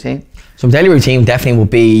daily routine? So daily routine definitely will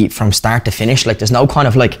be from start to finish. Like, there's no kind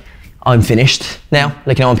of like, I'm finished now.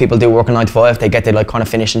 Like, you know, when people do work a 9 to 5, they get to like kind of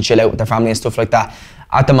finish and chill out with their family and stuff like that.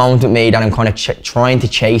 At the moment with me, that I'm kind of trying to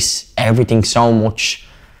chase everything so much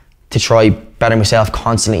to try better myself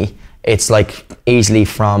constantly. It's like easily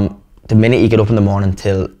from the minute you get up in the morning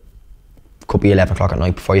till could be 11 o'clock at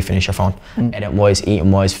night before you finish your phone. Editing wise,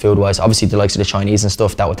 eating wise, food wise. Obviously the likes of the Chinese and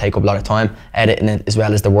stuff, that would take up a lot of time. Editing it as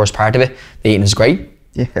well as the worst part of it. The eating is great.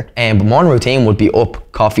 Yeah. But morning routine would be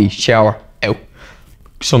up, coffee, shower, out.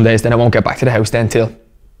 Some days then I won't get back to the house then till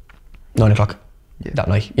 9 o'clock that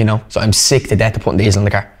night, you know. So I'm sick to death of putting diesel in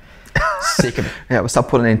the car. Sick of it. Yeah, well, stop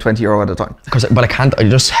putting in €20 at a time. But I can't, I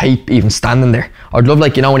just hate even standing there. I'd love,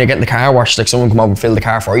 like, you know, when you're getting the car washed, like someone come over and fill the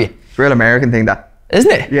car for you. It's a real American thing, that.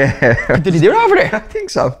 Isn't it? Yeah. Did he do that over there? I think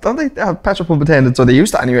so. Don't they have petrol pump attendants? Or they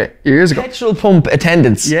used to anyway, years ago. Petrol pump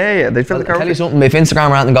attendants. Yeah, they fill the car. I'll tell you something, if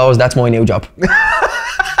Instagram ran and goes, that's my new job.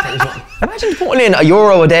 Imagine putting in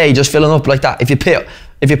 €1 a day just filling up like that. If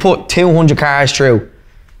you put 200 cars through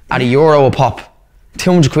at €1 a pop,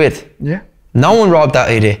 200 quid. Yeah. No one robbed that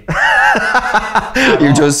idea.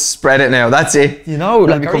 You just spread it now. That's it. You know,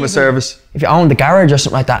 like, become a service. If you own the garage or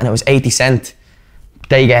something like that and it was 80 cent,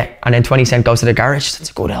 they get, and then 20 cent goes to the garage, that's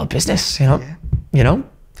a good old business, you know? Yeah. You know?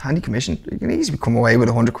 Handy commission. You can easily come away with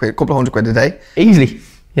 100 quid, a couple of £100 a day. Easily,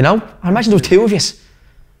 you know? I imagine there was 2 of you.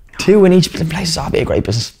 2 in each place, that'd be a great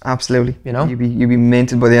business. Absolutely. You know? You'd be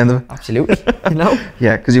minted by the end of it. Absolutely. You know?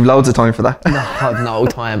 Yeah, because you've loads of time for that. No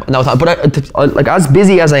time. But I, like, as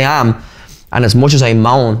busy as I am, and as much as I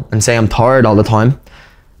moan and say I'm tired all the time,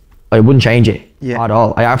 I wouldn't change it at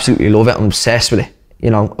all. I absolutely love it. I'm obsessed with it. You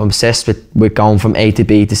know, I'm obsessed with going from A to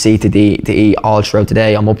B to C to D to E all throughout the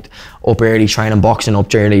day. I'm up early training boxing,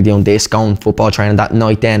 up early doing this, going football training that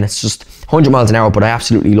night then. It's just 100 miles an hour, but I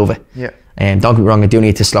absolutely love it. Yeah. Don't get me wrong, I do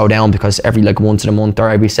need to slow down, because every like once in a month or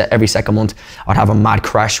every second month I'd have a mad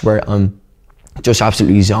crash where I'm just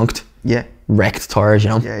absolutely zonked. Yeah. Wrecked, tired, you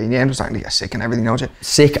know. Yeah, in the end you're starting to get sick and everything, don't you?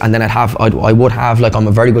 Sick, and then I would have, like, I'm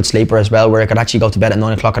a very good sleeper as well, where I could actually go to bed at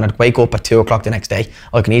 9 o'clock and I'd wake up at 2 o'clock the next day.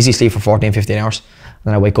 I can easily sleep for 14, 15 hours. And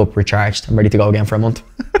then I wake up recharged. I'm ready to go again for a month.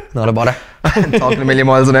 Not a bother. Talking a million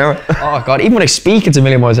miles an hour. Oh God, even when I speak, it's a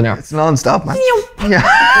million miles an hour. It's non-stop, man. Yeah.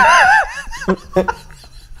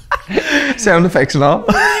 Sound effects and all.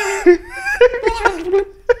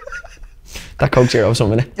 That Coke Zero or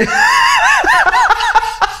something, innit?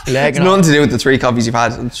 It's nothing to do with the 3 coffees you've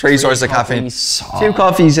had. 3 sources of caffeine. 2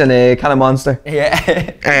 coffees and a can of Monster.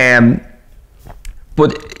 Yeah.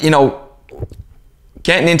 But, you know,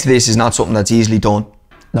 getting into this is not something that's easily done.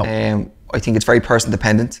 No. I think it's very person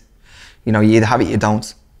dependent. You know, you either have it, you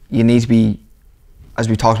don't. You need to be, as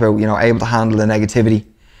we talked about, you know, able to handle the negativity.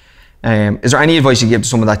 Is there any advice you give to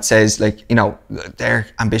someone that says, like, you know, their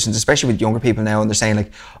ambitions, especially with younger people now, and they're saying,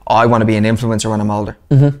 like, oh, I want to be an influencer when I'm older?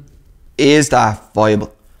 Is that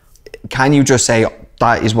viable? Can you just say,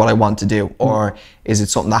 that is what I want to do? Or is it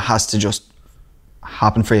something that has to just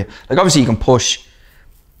happen for you? Like, obviously you can push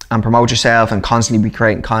and promote yourself and constantly be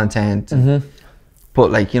creating content. But,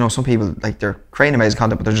 like, you know, some people, like, they're creating amazing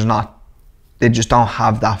content, but they're just not, they just don't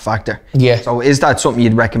have that factor. Yeah. So is that something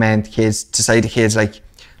you'd recommend kids, to say to kids, like,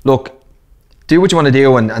 look, do what you want to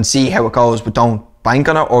do and see how it goes, but don't bank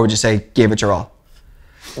on it? Or would you say, give it your all?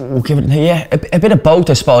 We'll give it, yeah, a bit of both,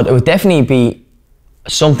 I suppose. It would definitely be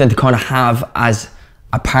something to kind of have as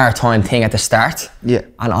a part-time thing at the start. Yeah.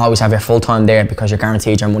 And always have your full-time there, because you're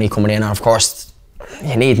guaranteed your money coming in, and of course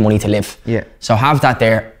you need money to live. Yeah. So have that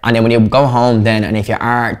there, and then when you go home then, and if you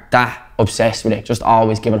are that obsessed with it, just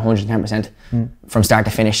always give it 110% from start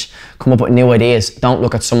to finish. Come up with new ideas. Don't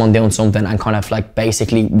look at someone doing something and kind of like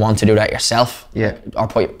basically want to do that yourself. Yeah. Or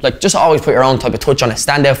just always put your own type of touch on it.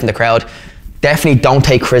 Stand out from the crowd. Definitely don't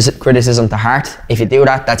take criticism to heart. If you do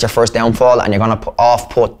that, that's your first downfall, and you're gonna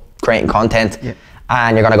put creating content,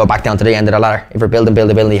 and you're gonna go back down to the end of the ladder. If you're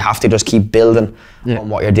building, you have to just keep building on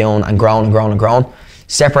what you're doing and growing.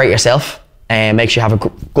 Separate yourself, and make sure you have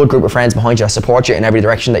a good group of friends behind you that support you in every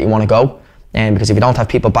direction that you want to go. And because if you don't have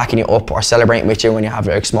people backing you up or celebrating with you when you have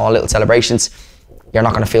like small little celebrations, you're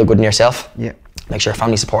not gonna feel good in yourself. Yeah. Make sure your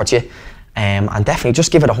family supports you. And definitely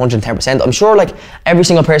just give it 110%. I'm sure like every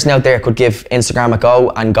single person out there could give Instagram a go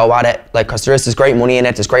and go at it, like, because there's great money in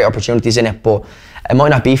it, there's great opportunities in it, but it might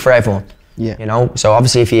not be for everyone. Yeah. You know, so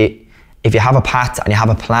obviously if you have a path and you have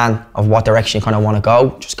a plan of what direction you kind of want to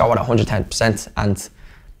go, just go at it 110% and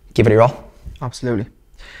give it your all. Absolutely.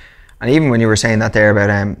 And even when you were saying that there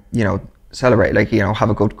about you know, celebrate, like, you know, have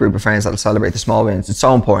a good group of friends that'll celebrate the small wins. It's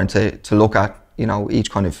so important to look at, you know, each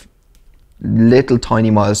kind of little tiny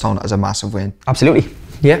milestone as a massive win. Absolutely.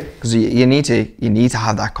 Yeah. Because you need to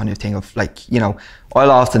have that kind of thing of, like, you know, I'll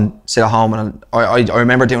often sit at home and I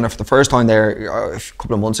remember doing it for the first time there a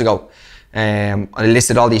couple of months ago. I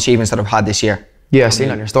listed all the achievements that I've had this year. Yeah, I've seen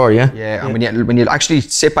it on your story, yeah. Yeah, and when you actually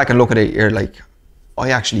sit back and look at it, you're like,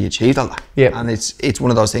 I actually achieved all that. Yeah. And it's one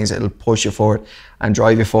of those things that'll push you forward and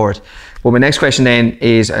drive you forward. But my next question then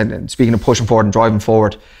is, and speaking of pushing forward and driving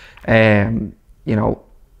forward, you know,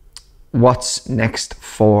 what's next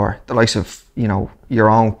for the likes of, you know, your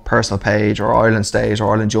own personal page or Ireland Stage or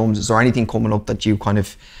Ireland Jumps? Is there anything coming up that you kind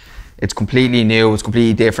of, it's completely new, it's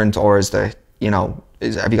completely different, or is the, you know,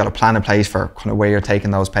 have you got a plan in place for kind of where you're taking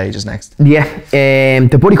those pages next? Yeah,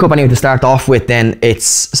 the Buddy Cup I need to start off with then,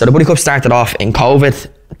 so the Buddy Cup started off in COVID,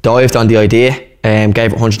 dived on the idea,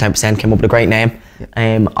 gave it 110%, came up with a great name.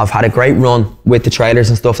 Yeah. I've had a great run with the trailers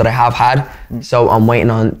and stuff that I have had, so I'm waiting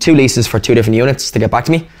on 2 leases for 2 different units to get back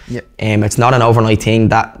to me. Yeah. It's not an overnight thing,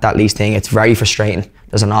 that lease thing, it's very frustrating.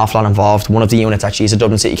 There's an awful lot involved. One of the units actually is a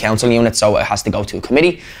Dublin City Council unit, so it has to go to a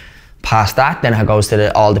committee. Past that, then it goes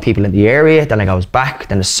to all the people in the area, then it goes back,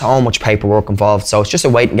 then there's so much paperwork involved, so it's just a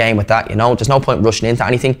waiting game with that, you know. There's no point rushing into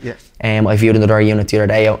anything. Yeah. I viewed another unit the other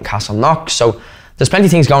day out in Castleknock, so there's plenty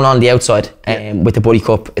of things going on the outside with the Buddy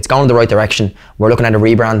Cup. It's going in the right direction. We're looking at a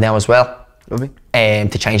rebrand now as well. Lovely.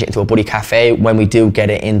 To change it into a Buddy Cafe when we do get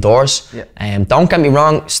it indoors. Yeah. Don't get me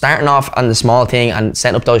wrong, starting off on the small thing and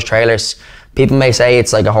setting up those trailers, people may say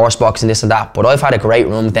it's like a horse box and this and that, but I've had a great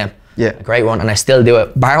run with them. Yeah, a great one, and I still do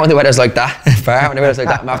it. Bar when the weather's like that.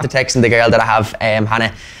 I'm after texting the girl that I have,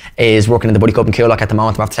 Hannah, is working in the Buddy Cup in Coolock at the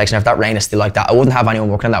moment. I'm after texting her, if that rain is still like that, I wouldn't have anyone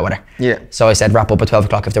working in that weather. Yeah. So I said wrap up at 12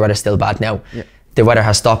 o'clock if the weather's still bad now. Yeah. The weather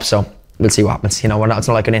has stopped, so we'll see what happens. You know, it's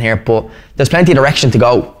not like I'm in here, but there's plenty of direction to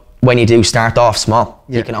go when you do start off small.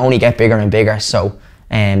 Yeah. You can only get bigger and bigger, so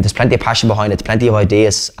there's plenty of passion behind it, plenty of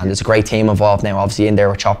ideas, and there's a great team involved now. Obviously in there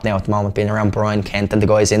with Chop now at the moment, being around Brian, Kent and the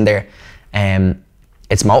guys in there.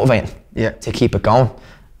 It's motivating to keep it going,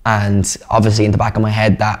 and obviously in the back of my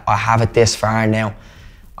head that I have it this far now,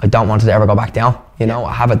 I don't want it to ever go back down, you know.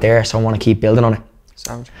 I have it there, so I want to keep building on it.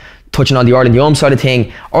 Sound. Touching on the Ireland Jumps side of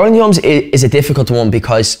thing, Ireland Jumps is a difficult one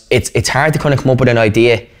because it's hard to kind of come up with an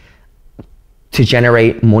idea to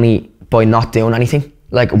generate money by not doing anything,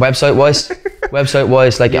 like website wise,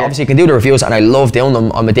 like obviously you can do the reviews and I love doing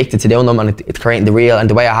them, I'm addicted to doing them, and it's creating the reel and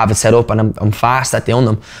the way I have it set up, and I'm fast at doing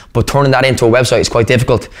them, but turning that into a website is quite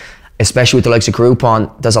difficult, especially with the likes of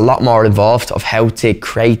Groupon. There's a lot more involved of how to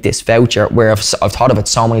create this voucher, where I've thought of it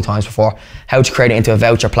so many times before, how to create it into a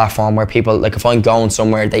voucher platform where people, like if I'm going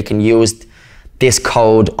somewhere, they can use this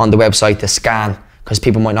code on the website to scan, because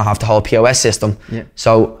people might not have the whole POS system. Yeah.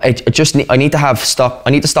 So I need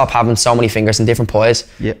to stop having so many fingers in different pies.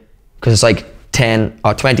 Yeah. Because it's like 10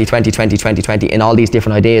 or 20 in all these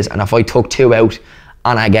different ideas, and if I took 2 out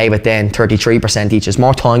and I gave it then 33% each, there's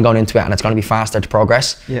more time going into it and it's going to be faster to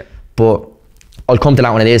progress. Yeah. But I'll come to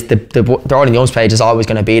that when it is. The Ireland Jumps page is always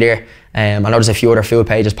going to be there. I know there's a few other food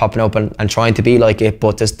pages popping up and trying to be like it,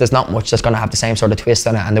 but there's not much that's going to have the same sort of twist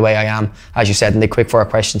on it and the way I am, as you said, in the quick fire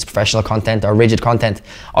questions, professional content or rigid content.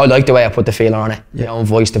 I like the way I put the feeler on it, you know,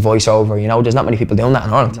 voice to voice over, you know, there's not many people doing that in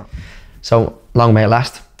Ireland. No. So long may it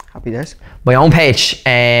last. Happy days. My own page,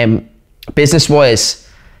 business wise,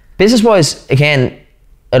 again,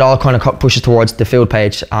 it all kind of pushes towards the food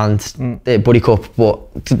page and the Buddy Cup,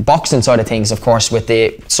 but the boxing side of things, of course, with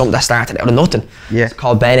something that started out of nothing. Yeah. It's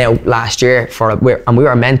called Ben out last year and we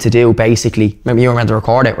were meant to do basically, remember you were meant to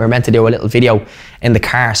record it, we were meant to do a little video in the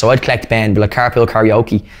car. So I'd collect Ben, be like carpool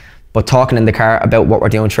karaoke, but talking in the car about what we're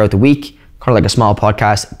doing throughout the week, kind of like a small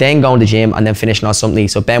podcast, then going to the gym and then finishing on something.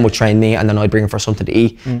 So Ben would train me and then I'd bring him for something to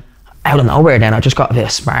eat. Out of nowhere then I just got a bit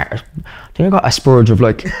smart. Then I got a spurge of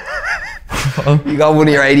like, you got one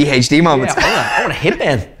of your ADHD moments. Yeah, I want to hit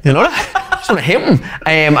Ben, you know that? I just want to hit him.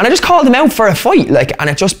 And I just called him out for a fight, like, and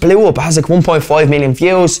it just blew up. It has like 1.5 million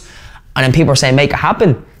views, and then people were saying, make it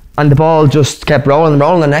happen. And the ball just kept rolling.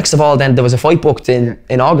 And next of all, then there was a fight booked in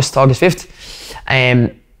August 5th.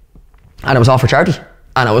 And it was all for charity.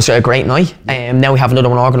 And it was a great night. Now we have another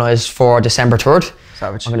one organised for December 3rd.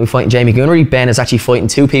 Savage. I'm going to be fighting Jamie Gunnery. Ben is actually fighting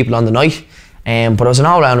 2 people on the night. But it was an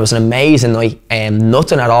all round, it was an amazing night.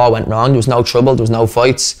 Nothing at all went wrong, there was no trouble, there was no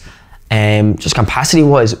fights. just capacity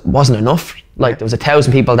wise wasn't enough. Like there was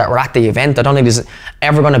 1,000 people that were at the event. I don't think there's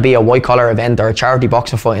ever going to be a white collar event or a charity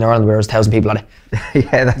boxing fight in Ireland where there's 1,000 people at it.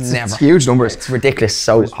 Yeah, that's huge numbers. It's ridiculous.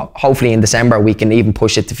 So hopefully in December we can even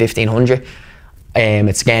push it to 1,500.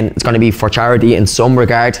 It's going to be for charity in some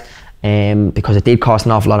regard, because it did cost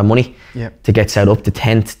an awful lot of money to get set up. The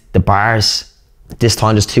tent, the bars. This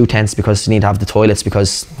time there's 2 tents because you need to have the toilets,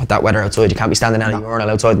 because with that weather outside you can't be standing out of the urinal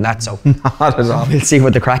outside and that. So not at all. We'll see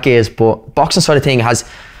what the crack is. But boxing side of thing has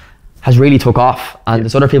really took off, and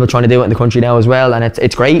there's other people trying to do it in the country now as well, and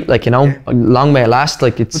it's great. Like, you know, long may it last.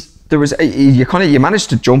 Like it's. But there was you managed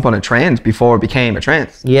to jump on a trend before it became a trend.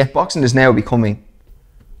 Yeah. Boxing is now becoming.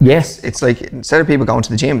 Yes. It's like instead of people going to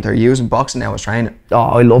the gym, they're using boxing now as training. Oh,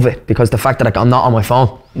 I love it, because the fact that I'm not on my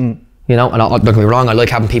phone. You know, and don't get me wrong, I like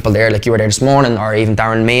having people there, like you were there this morning, or even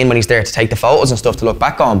Darren Mean when he's there to take the photos and stuff to look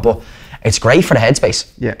back on. But it's great for the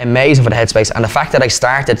headspace. Yeah. Amazing for the headspace. And the fact that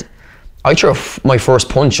I threw my first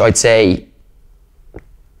punch, I'd say,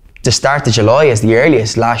 the start of July is the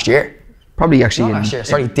earliest last year. Probably actually.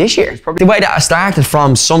 This year. The way that I started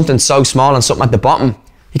from something so small and something at the bottom,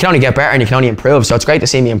 you can only get better and you can only improve. So it's great to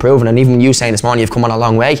see me improving. And even you saying this morning, you've come on a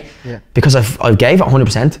long way. Yeah. Because I gave it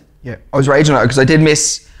 100%. Yeah. I was raging on it because I did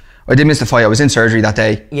miss the fight. I was in surgery that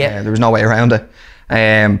day. Yeah. There was no way around it.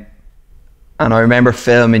 And I remember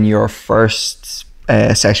filming your first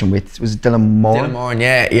session with, was it Dylan Moore? Dylan Moore,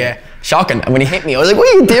 yeah. Shocking. And when he hit me, I was like, what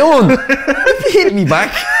are you doing? He hit me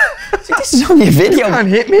back. I was like, this is only a video. You can't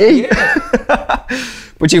hit me. Yeah.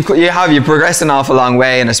 But you've progressed an awful long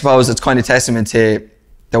way, and I suppose it's kind of testament to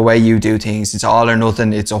the way you do things. It's all or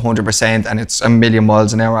nothing, it's 100%, and it's a million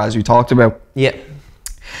miles an hour, as we talked about. Yeah.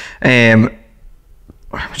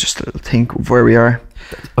 Just a little think of where we are.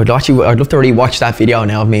 I'd love to rewatch that video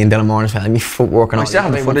now of me and Dylan Moore and me footwork, and I still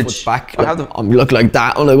have the footage. Back, I'm look like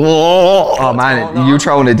that. I'm like, whoa. Oh man, you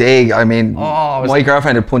throwing a dig. I mean, my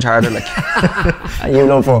girlfriend would punch harder. Like, and you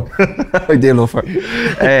love her. I do love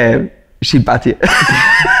her. She'd bat you.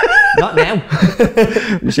 Not now.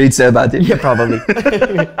 She'd say bat you. Yeah, probably.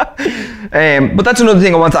 But that's another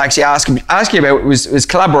thing I want to actually ask you about was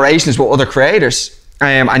collaborations with other creators.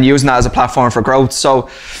 And using that as a platform for growth. So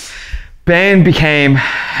Ben became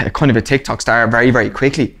kind of a TikTok star very, very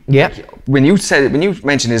quickly. Yeah. When you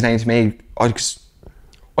mentioned his name to me, I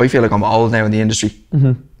feel like I'm old now in the industry.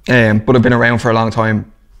 But I've been around for a long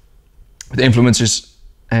time with influencers,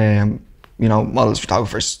 you know, models,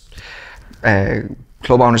 photographers,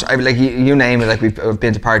 club owners. You name it. Like I've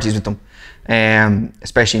been to parties with them,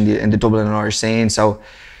 especially in the Dublin and Irish scene. So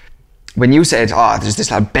when you said, oh, there's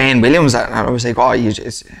this lad Ben Williams, and I was like, oh,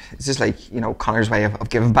 is this like, you know, Conor's way of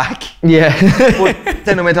giving back? Yeah. But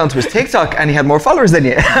then I went on to his TikTok and he had more followers than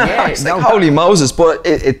you. Yeah, it's like, holy Moses. But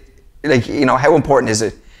it like, you know, how important is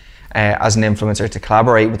it as an influencer to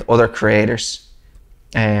collaborate with other creators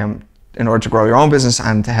in order to grow your own business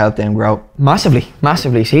and to help them grow? Massively.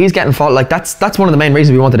 So he's getting followed. Like that's one of the main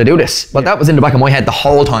reasons we wanted to do this. But that was in the back of my head the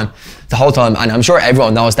whole time, and I'm sure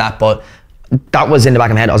everyone knows that, but that was in the back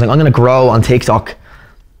of my head. I was like, I'm going to grow on TikTok,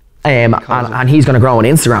 and he's going to grow on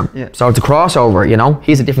Instagram. Yeah. So it's a crossover, you know.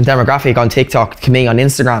 He's a different demographic on TikTok to me on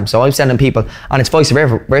Instagram. So I'm sending people, and it's vice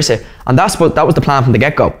versa. And that was the plan from the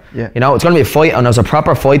get-go. Yeah. You know, it's going to be a fight, and it was a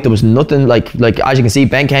proper fight. There was nothing like as you can see,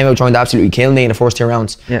 Ben came out trying to absolutely kill me in the first 2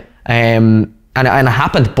 rounds. Yeah. And it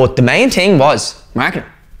happened. But the main thing was marketing.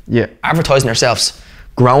 Yeah. Advertising ourselves,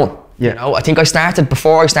 growing. Yeah. You know, I think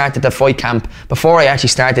before I started the fight camp, before I actually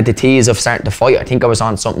started the tease of starting the fight, I think I was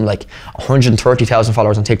on something like 130,000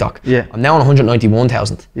 followers on TikTok. Yeah. I'm now on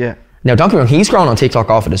 191,000. Yeah. Now, don't get me wrong, he's grown on TikTok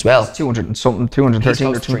off it as well. It's 200 and something, 213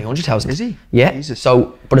 or 300,000. Is he? Yeah. Jesus.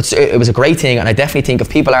 So, but it was a great thing, and I definitely think if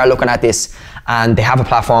people are looking at this and they have a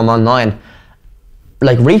platform online,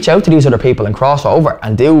 like reach out to these other people and cross over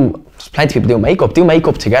and do. Plenty of people do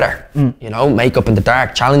makeup together. You know, makeup in the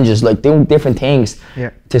dark, challenges, like doing different things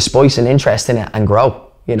to spice an interest in it and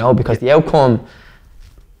grow. You know, because the outcome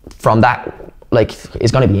from that, like,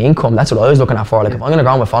 is going to be income. That's what I was looking at for. Like, if I'm going to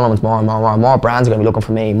grow my followings more and more brands are going to be looking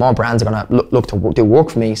for me. More brands are going to look to do work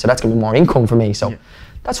for me. So that's going to be more income for me. So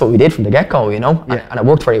that's what we did from the get-go. You know, and it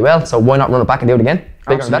worked very well. So why not run it back and do it again?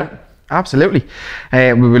 Bigger and better. Absolutely.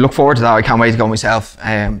 We look forward to that. I can't wait to go myself.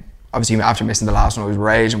 Obviously, after missing the last one, I was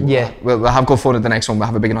raging. We'll have good fun at the next one. We'll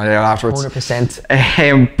have a big night out afterwards.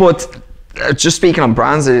 100%. But just speaking on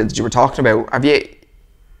brands that you were talking about,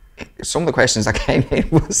 some of the questions that came in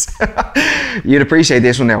was, you'd appreciate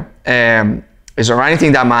this one now. Is there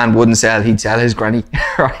anything that man wouldn't sell? He'd sell his granny,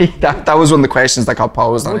 right? That was one of the questions that got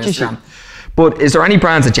posed on Instagram. But is there any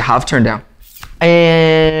brands that you have turned down?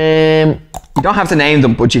 You don't have to name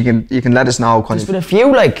them, but you can let us know. There's been a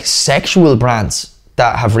few like sexual brands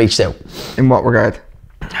that have reached out. In what regard?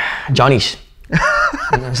 Johnny's.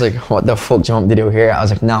 And I was like, what the fuck do you want me to do here? I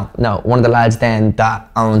was like, no. One of the lads then that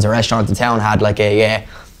owns a restaurant in town had like a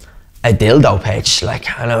dildo page, like,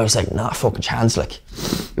 and I was like, not a fucking chance, like.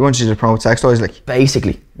 He wants you to promote sex toys, like.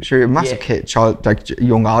 Basically. Sure, you're a massive child, like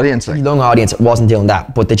young audience, like. Young audience wasn't doing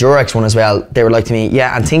that, but the Durex one as well, they were like to me,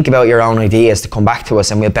 yeah, and think about your own ideas to come back to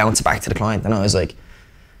us and we'll bounce it back to the client. And I was like,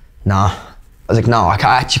 nah. I was like, no, I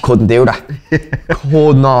actually couldn't do that.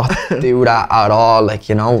 Could not do that at all, like,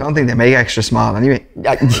 you know. I don't think they make extra small anyway.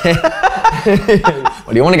 Yeah.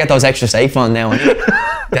 Well, you want to get those extra safe on now, anyway.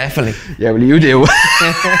 Definitely. Yeah, well, you do.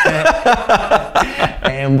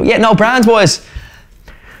 But yeah, no, brands wise,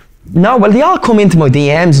 no, well, they all come into my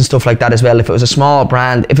DMs and stuff like that as well. If it was a small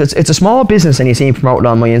brand, if it's a small business and you see me promoted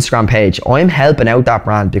on my Instagram page, I'm helping out that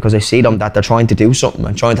brand because I see them that they're trying to do something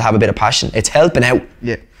and trying to have a bit of passion. It's helping out.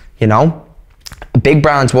 Yeah. You know? Big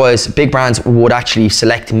brands would actually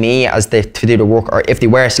select me as to do the work, or if they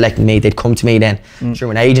were selecting me, they'd come to me then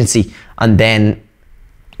through an agency, and then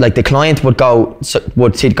like the client would go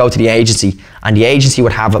to the agency, and the agency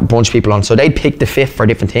would have a bunch of people on, so they'd pick the fit for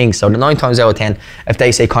different things. So the 9 times out of 10, if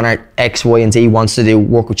they say Conor X, Y and Z wants to do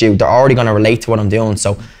work with you, they're already going to relate to what I'm doing,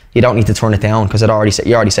 so you don't need to turn it down because you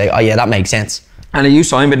already say, oh yeah, that makes sense. And are you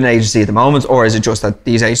signed with an agency at the moment, or is it just that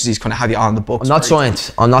these agencies kind of have you on the books? I'm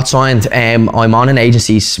not signed. I'm on an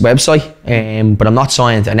agency's website, but I'm not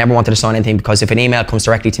signed. I never wanted to sign anything because if an email comes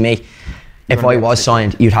directly to me, if I was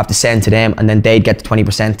signed, you'd have to send to them and then they'd get the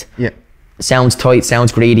 20%. Yeah. Sounds tight,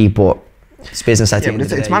 sounds greedy, but it's business at the end of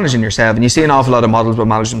the day. It's managing yourself, and you see an awful lot of models will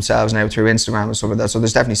manage themselves now through Instagram and stuff like that, so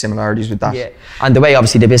there's definitely similarities with that. Yeah. And the way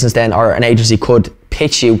obviously the business then, or an agency could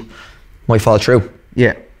pitch you, might fall through.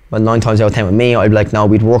 Yeah. But 9 times out of 10 with me, I'd be like, no,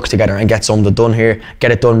 we'd work together and get something done here,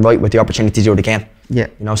 get it done right with the opportunity to do it again. Yeah.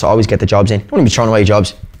 You know, so always get the jobs in. Don't even be throwing away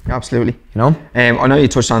jobs. Absolutely. You know? I know you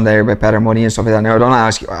touched on there about better money and stuff like that. Now, I don't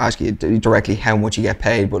ask you directly how much you get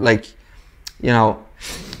paid, but like, you know,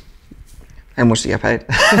 how much do you get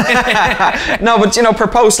paid? No, but you know, per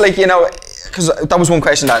post, like, you know, because that was one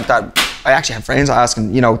question that I actually had friends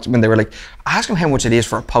asking, you know, when they were like, ask him how much it is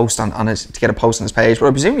for a post on his, to get a post on his page. But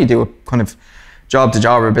I presume you do a kind of job to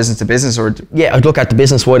job or business to business, or? Yeah, I'd look at the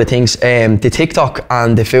business side of things. The TikTok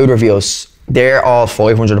and the food reviews, they're all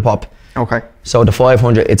 500 a pop. Okay. So the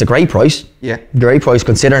 500, it's a great price. Yeah. Great price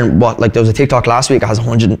considering what, like there was a TikTok last week that has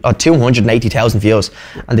 280,000 views.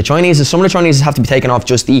 And the Chinese, some of the Chinese have to be taken off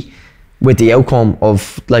just with the outcome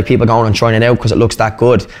of like people going and trying it out because it looks that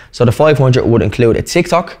good. So the 500 would include a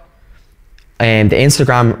TikTok, the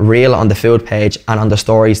Instagram reel on the food page and on the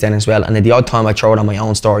stories then as well. And then the odd time I throw it on my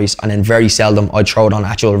own stories, and then very seldom I'd throw it on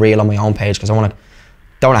actual reel on my own page because I don't want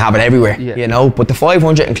to have it everywhere, you know. But the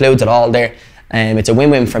 500 includes it all there. It's a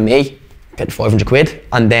win-win for me, get 500 quid,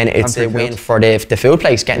 and then it's a win for the food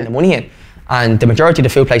place getting the money in. And the majority of the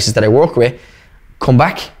food places that I work with come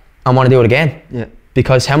back and want to do it again. Yeah.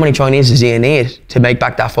 Because how many Chinese do you need to make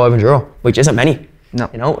back that €500, which isn't many. No.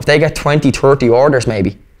 You know, if they get 20, 30 orders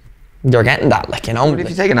maybe, they're getting that, like, you know. But if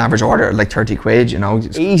you take an average order, like 30 quid, you know.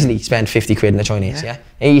 Easily spend 50 quid in the Chinese, yeah.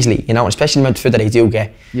 Easily, you know, especially the amount of food that they do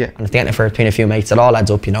get. Yeah. And if they're getting it for between a few mates, it all adds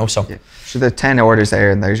up, you know, so. Yeah. So the 10 orders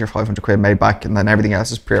there, and there's your 500 quid made back, and then everything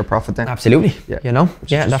else is pure profit then. Absolutely, you know.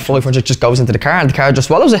 Yeah, and that 500 just goes into the car, and the car just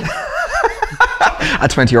swallows it. At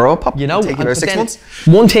 €20 pop, you know, take it about 6 months.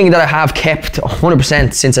 One thing that I have kept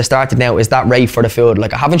 100% since I started now is that rate for the food.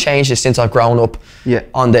 Like I haven't changed it since I've grown up. Yeah.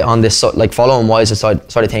 On this like following wise side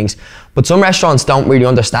of things, but some restaurants don't really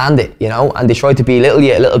understand it, you know, and they try to belittle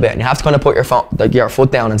you a little bit, and you have to kind of put your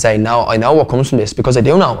foot down and say, no, I know what comes from this because I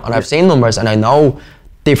do know, and I've seen numbers and I know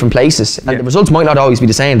different places, and the results might not always be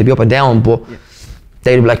the same. They'll be up and down, but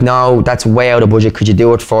they'll be like, no, that's way out of budget. Could you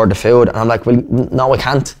do it for the food? And I'm like, well, no, I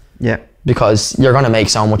can't. Yeah. Because you're gonna make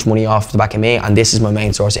so much money off the back of me, and this is my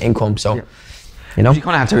main source of income. So, you know, you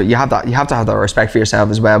kind of have to. You have to have that respect for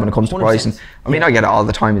yourself as well when it comes to 100%. Price. And I mean, I get it all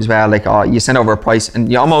the time as well. Like, you send over a price,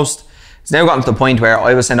 and you almost. It's now gotten to the point where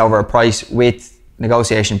I will send over a price with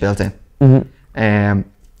negotiation built in. Mm-hmm.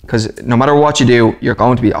 Because no matter what you do, you're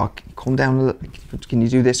going to be, come down a little. Can you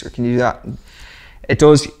do this or can you do that? And it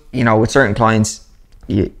does, you know, with certain clients,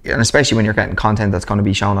 and especially when you're getting content that's going to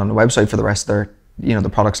be shown on the website for the rest of their, you know, the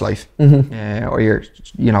product's life. Mm-hmm. Or you're,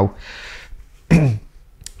 you know,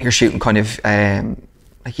 you're shooting kind of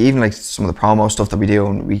like even like some of the promo stuff that we do,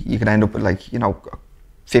 and you could end up with like, you know,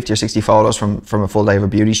 50 or 60 photos from a full day of a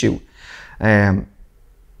beauty shoot.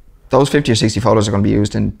 Those 50 or 60 photos are going to be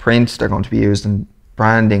used in print. They're going to be used in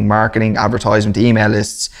branding, marketing, advertisement, email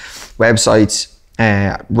lists, websites,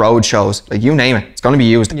 road shows, like you name it. It's going to be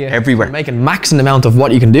used everywhere. You're making maximum amount of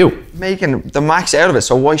what you can do. Making the max out of it.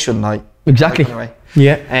 So why shouldn't I? Exactly.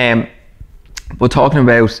 Yeah. But talking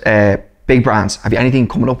about big brands, have you anything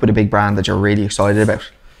coming up with a big brand that you're really excited about?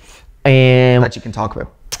 That you can talk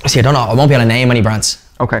about? See, I don't know. I won't be able to name any brands.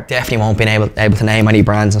 Okay. Definitely won't be able to name any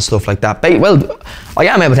brands and stuff like that. But, well, I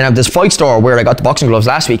am able to name this fight store where I got the boxing gloves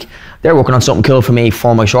last week. They're working on something cool for me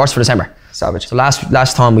for my shorts for December. Savage. So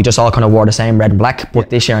last time we just all kind of wore the same red and black, but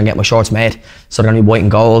this year I'm getting my shorts made. So they're going to be white and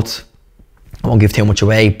gold. I won't give too much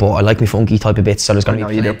away, but I like my funky type of bits, so there's going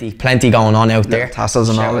to be plenty going on out there. Tassels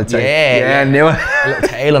and all, I'd say. Yeah, I knew it. A little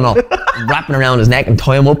tail and all, wrapping around his neck and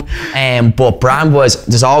tie him up. But brand-wise,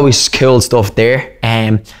 there's always cool stuff there.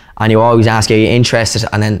 And you always ask, are you interested?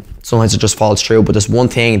 And then sometimes it just falls through. But there's one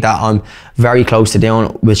thing that I'm very close to doing,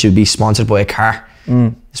 which would be sponsored by a car.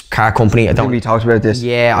 This car company. I think we talked about this.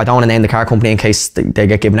 Yeah, I don't want to name the car company in case they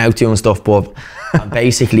get given out to you and stuff, but I'm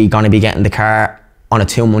basically going to be getting the car on a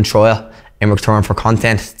 2-month trial in return for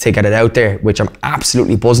content to get it out there, which I'm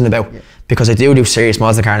absolutely buzzing about because I do serious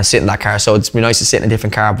miles in the car and sit in that car, so it's been nice to sit in a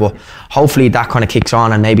different car, but hopefully that kind of kicks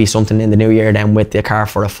on and maybe something in the new year then with the car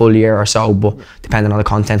for a full year or so, but depending on the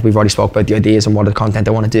content, we've already spoke about the ideas and what the content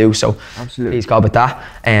I want to do, so please go with that.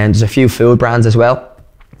 And there's a few food brands as well,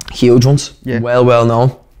 huge ones, well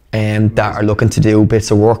known, that are looking to do bits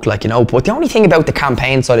of work, like, you know, but the only thing about the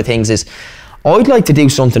campaign side of things is I'd like to do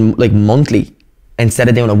something like monthly instead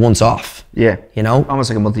of doing it once off. Yeah. You know?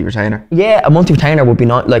 Almost like a monthly retainer. Yeah, a monthly retainer would be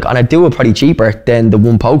not like, and I'd do it probably cheaper than the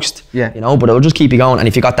one post. Yeah. You know, but it'll just keep you going. And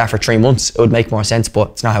if you got that for 3 months, it would make more sense,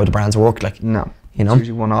 but it's not how the brands work. Like, no. You know? It's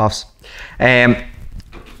usually one-offs. I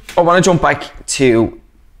want to jump back to,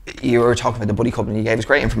 you were talking about the Buddy Cup and you gave us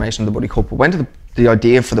great information on the Buddy Cup. But when did the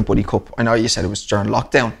idea for the Buddy Cup, I know you said it was during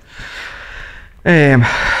lockdown.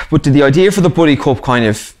 But did the idea for the Buddy Cup kind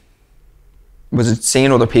of, was it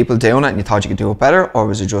seeing other people doing it and you thought you could do it better, or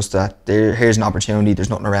was it just that here's an opportunity, there's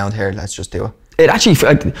nothing around here, let's just do it? It actually,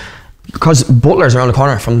 because Butler's around the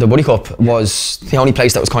corner from the Buddy Cup was the only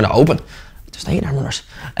place that was kind of open. There's 8 runners.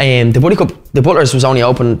 The Buddy Cup, the Butler's was only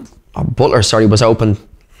open, was open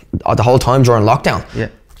the whole time during lockdown. Yeah.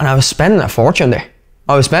 And I was spending a fortune there.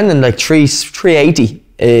 I was spending like 380,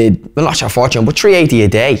 well not sure a fortune, but 380 a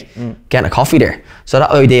day getting a coffee there. So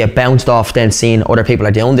that idea bounced off then seeing other people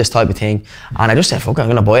are doing this type of thing. And I just said, fuck it, I'm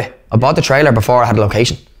gonna buy it. I bought the trailer before I had a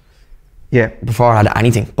location. Yeah. Before I had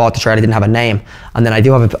anything. Bought the trailer, didn't have a name. And then I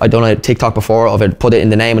done a TikTok before of it, put it in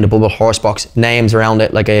the name in the bubble horse box, names around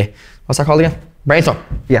it, like a, what's that called again? Brainstorm.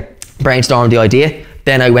 Yeah. Brainstormed the idea.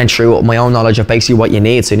 Then I went through my own knowledge of basically what you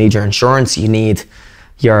need. So you need your insurance, you need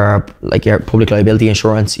your public liability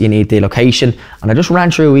insurance, you need the location, and I just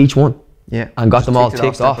ran through each one. Yeah. And got them all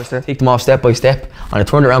ticked off, ticked them off step by step, and I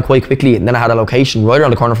turned around quite quickly, and then I had a location right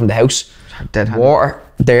around the corner from the house. Water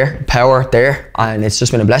there, power there, and it's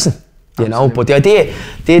just been a blessing, you know. But the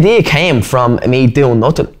idea came from me doing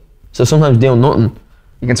nothing. So sometimes doing nothing,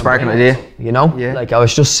 you can spark an idea, you know. Yeah. Like I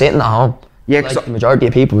was just sitting at home. Yeah, because like the majority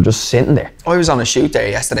of people were just sitting there. I was on a shoot there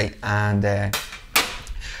yesterday, and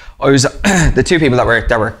I was the two people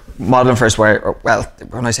that were modelling first were, well,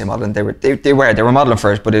 when I say modelling, they were modelling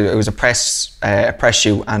first, but it was a press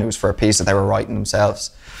shoot, and it was for a piece that they were writing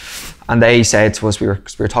themselves. And they said to us, we were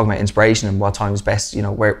talking about inspiration and what time is best, you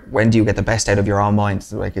know, when do you get the best out of your own mind?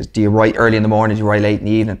 Like, do you write early in the morning, do you write late in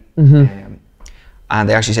the evening? And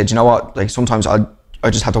they actually said, you know what, like sometimes I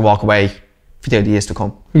just have to walk away for the ideas to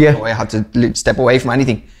come. Yeah. So I had to step away from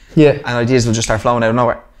anything. Yeah. And ideas will just start flowing out of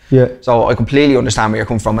nowhere. Yeah. So I completely understand where you're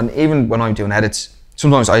coming from, and even when I'm doing edits,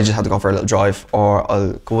 sometimes I just have to go for a little drive, or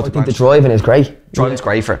I'll go with the I think the driving is great. Driving's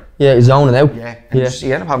great for it. Yeah, zoning out. Yeah. And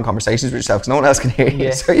you end up having conversations with yourself because no one else can hear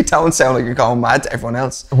you, so you don't sound like you're going mad to everyone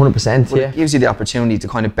else. 100%. But it gives you the opportunity to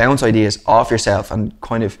kind of bounce ideas off yourself and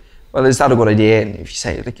kind of, well, is that a good idea? And if you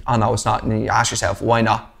say like, oh no, it's not, and then you ask yourself, why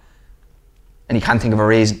not? And you can't think of a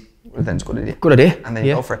reason, well, then it's a good idea. Good idea. And then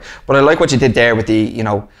you go for it. But I like what you did there with the, you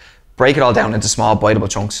know, break it all down into small biteable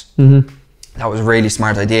chunks. That was a really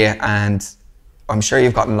smart idea, and I'm sure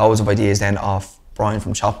you've gotten loads of ideas then off Brian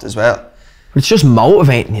from Chopped as well. It's just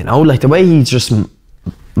motivating, you know, like the way he just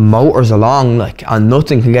motors along, like, and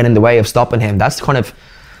nothing can get in the way of stopping him. That's kind of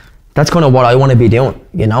what I want to be doing,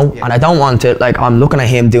 you know. And I don't want to, like, I'm looking at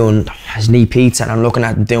him doing his knee pizza, and I'm looking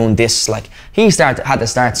at doing this, like, he had to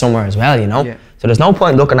start somewhere as well, you know. So there's no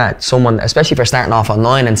point looking at someone, especially if you're starting off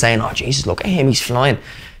online and saying, oh Jesus, look at him, he's flying.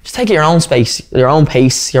 Just take your own space, your own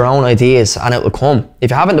pace, your own ideas, and it will come. If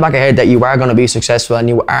you have it in the back of your head that you are going to be successful and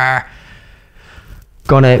you are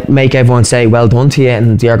going to make everyone say well done to you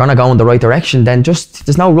and you're going to go in the right direction, then just,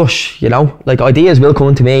 there's no rush, you know. Like, ideas will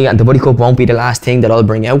come to me, and the Buddy Cup won't be the last thing that I'll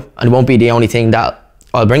bring out, and it won't be the only thing that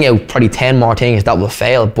I'll bring out. Probably 10 more things that will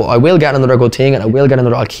fail, but I will get another good thing, and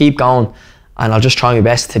I'll keep going, and I'll just try my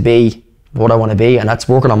best to be what I want to be, and that's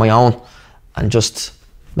working on my own and just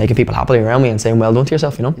making people happy around me and saying well done to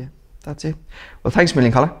yourself, you know. Yeah, that's it. Well, thanks a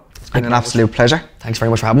million, Conor. It's been an absolute pleasure. Thanks very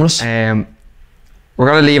much for having us. We're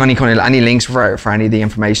going to leave any links for any of the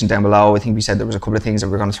information down below. I think we said there was a couple of things that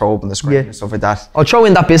we're going to throw up on the screen and stuff like that. I'll throw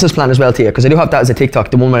in that business plan as well to you, because I do have that as a TikTok,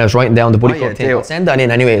 the one where I was writing down the buddy club thing. I'll send that in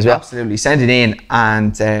anyway as well. Absolutely, send it in.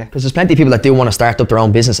 And because there's plenty of people that do want to start up their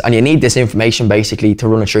own business, and you need this information basically to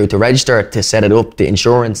run it through, to register, to set it up, the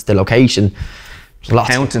insurance, the location.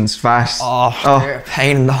 Accountants, VAT. Oh.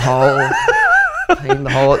 Pain in the hole. Pain in the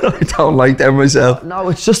hole. I don't like them myself. No,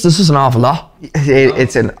 it's just, this is an awful lot.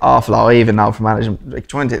 It's an awful lot. I even now for managing, like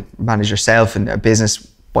trying to manage yourself in a business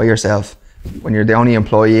by yourself when you're the only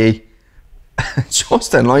employee. It's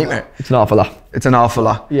just a nightmare. It's an awful lot. It's an awful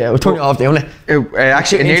lot. Yeah, it would turn you off, don't it?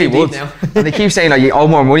 Actually, it nearly would. And they keep saying like, you owe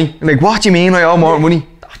more money. I'm like, what do you mean I owe more money?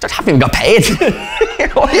 I haven't even got paid.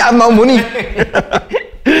 I have no money.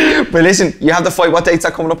 But listen, you have the fight. What date's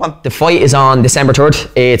that coming up on? The fight is on December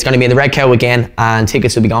 3rd. It's going to be in the Red Cow again, and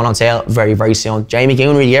tickets will be going on sale very, very soon. Jamie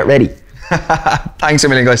Goonery, get ready. Thanks a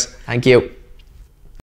million, guys. Thank you.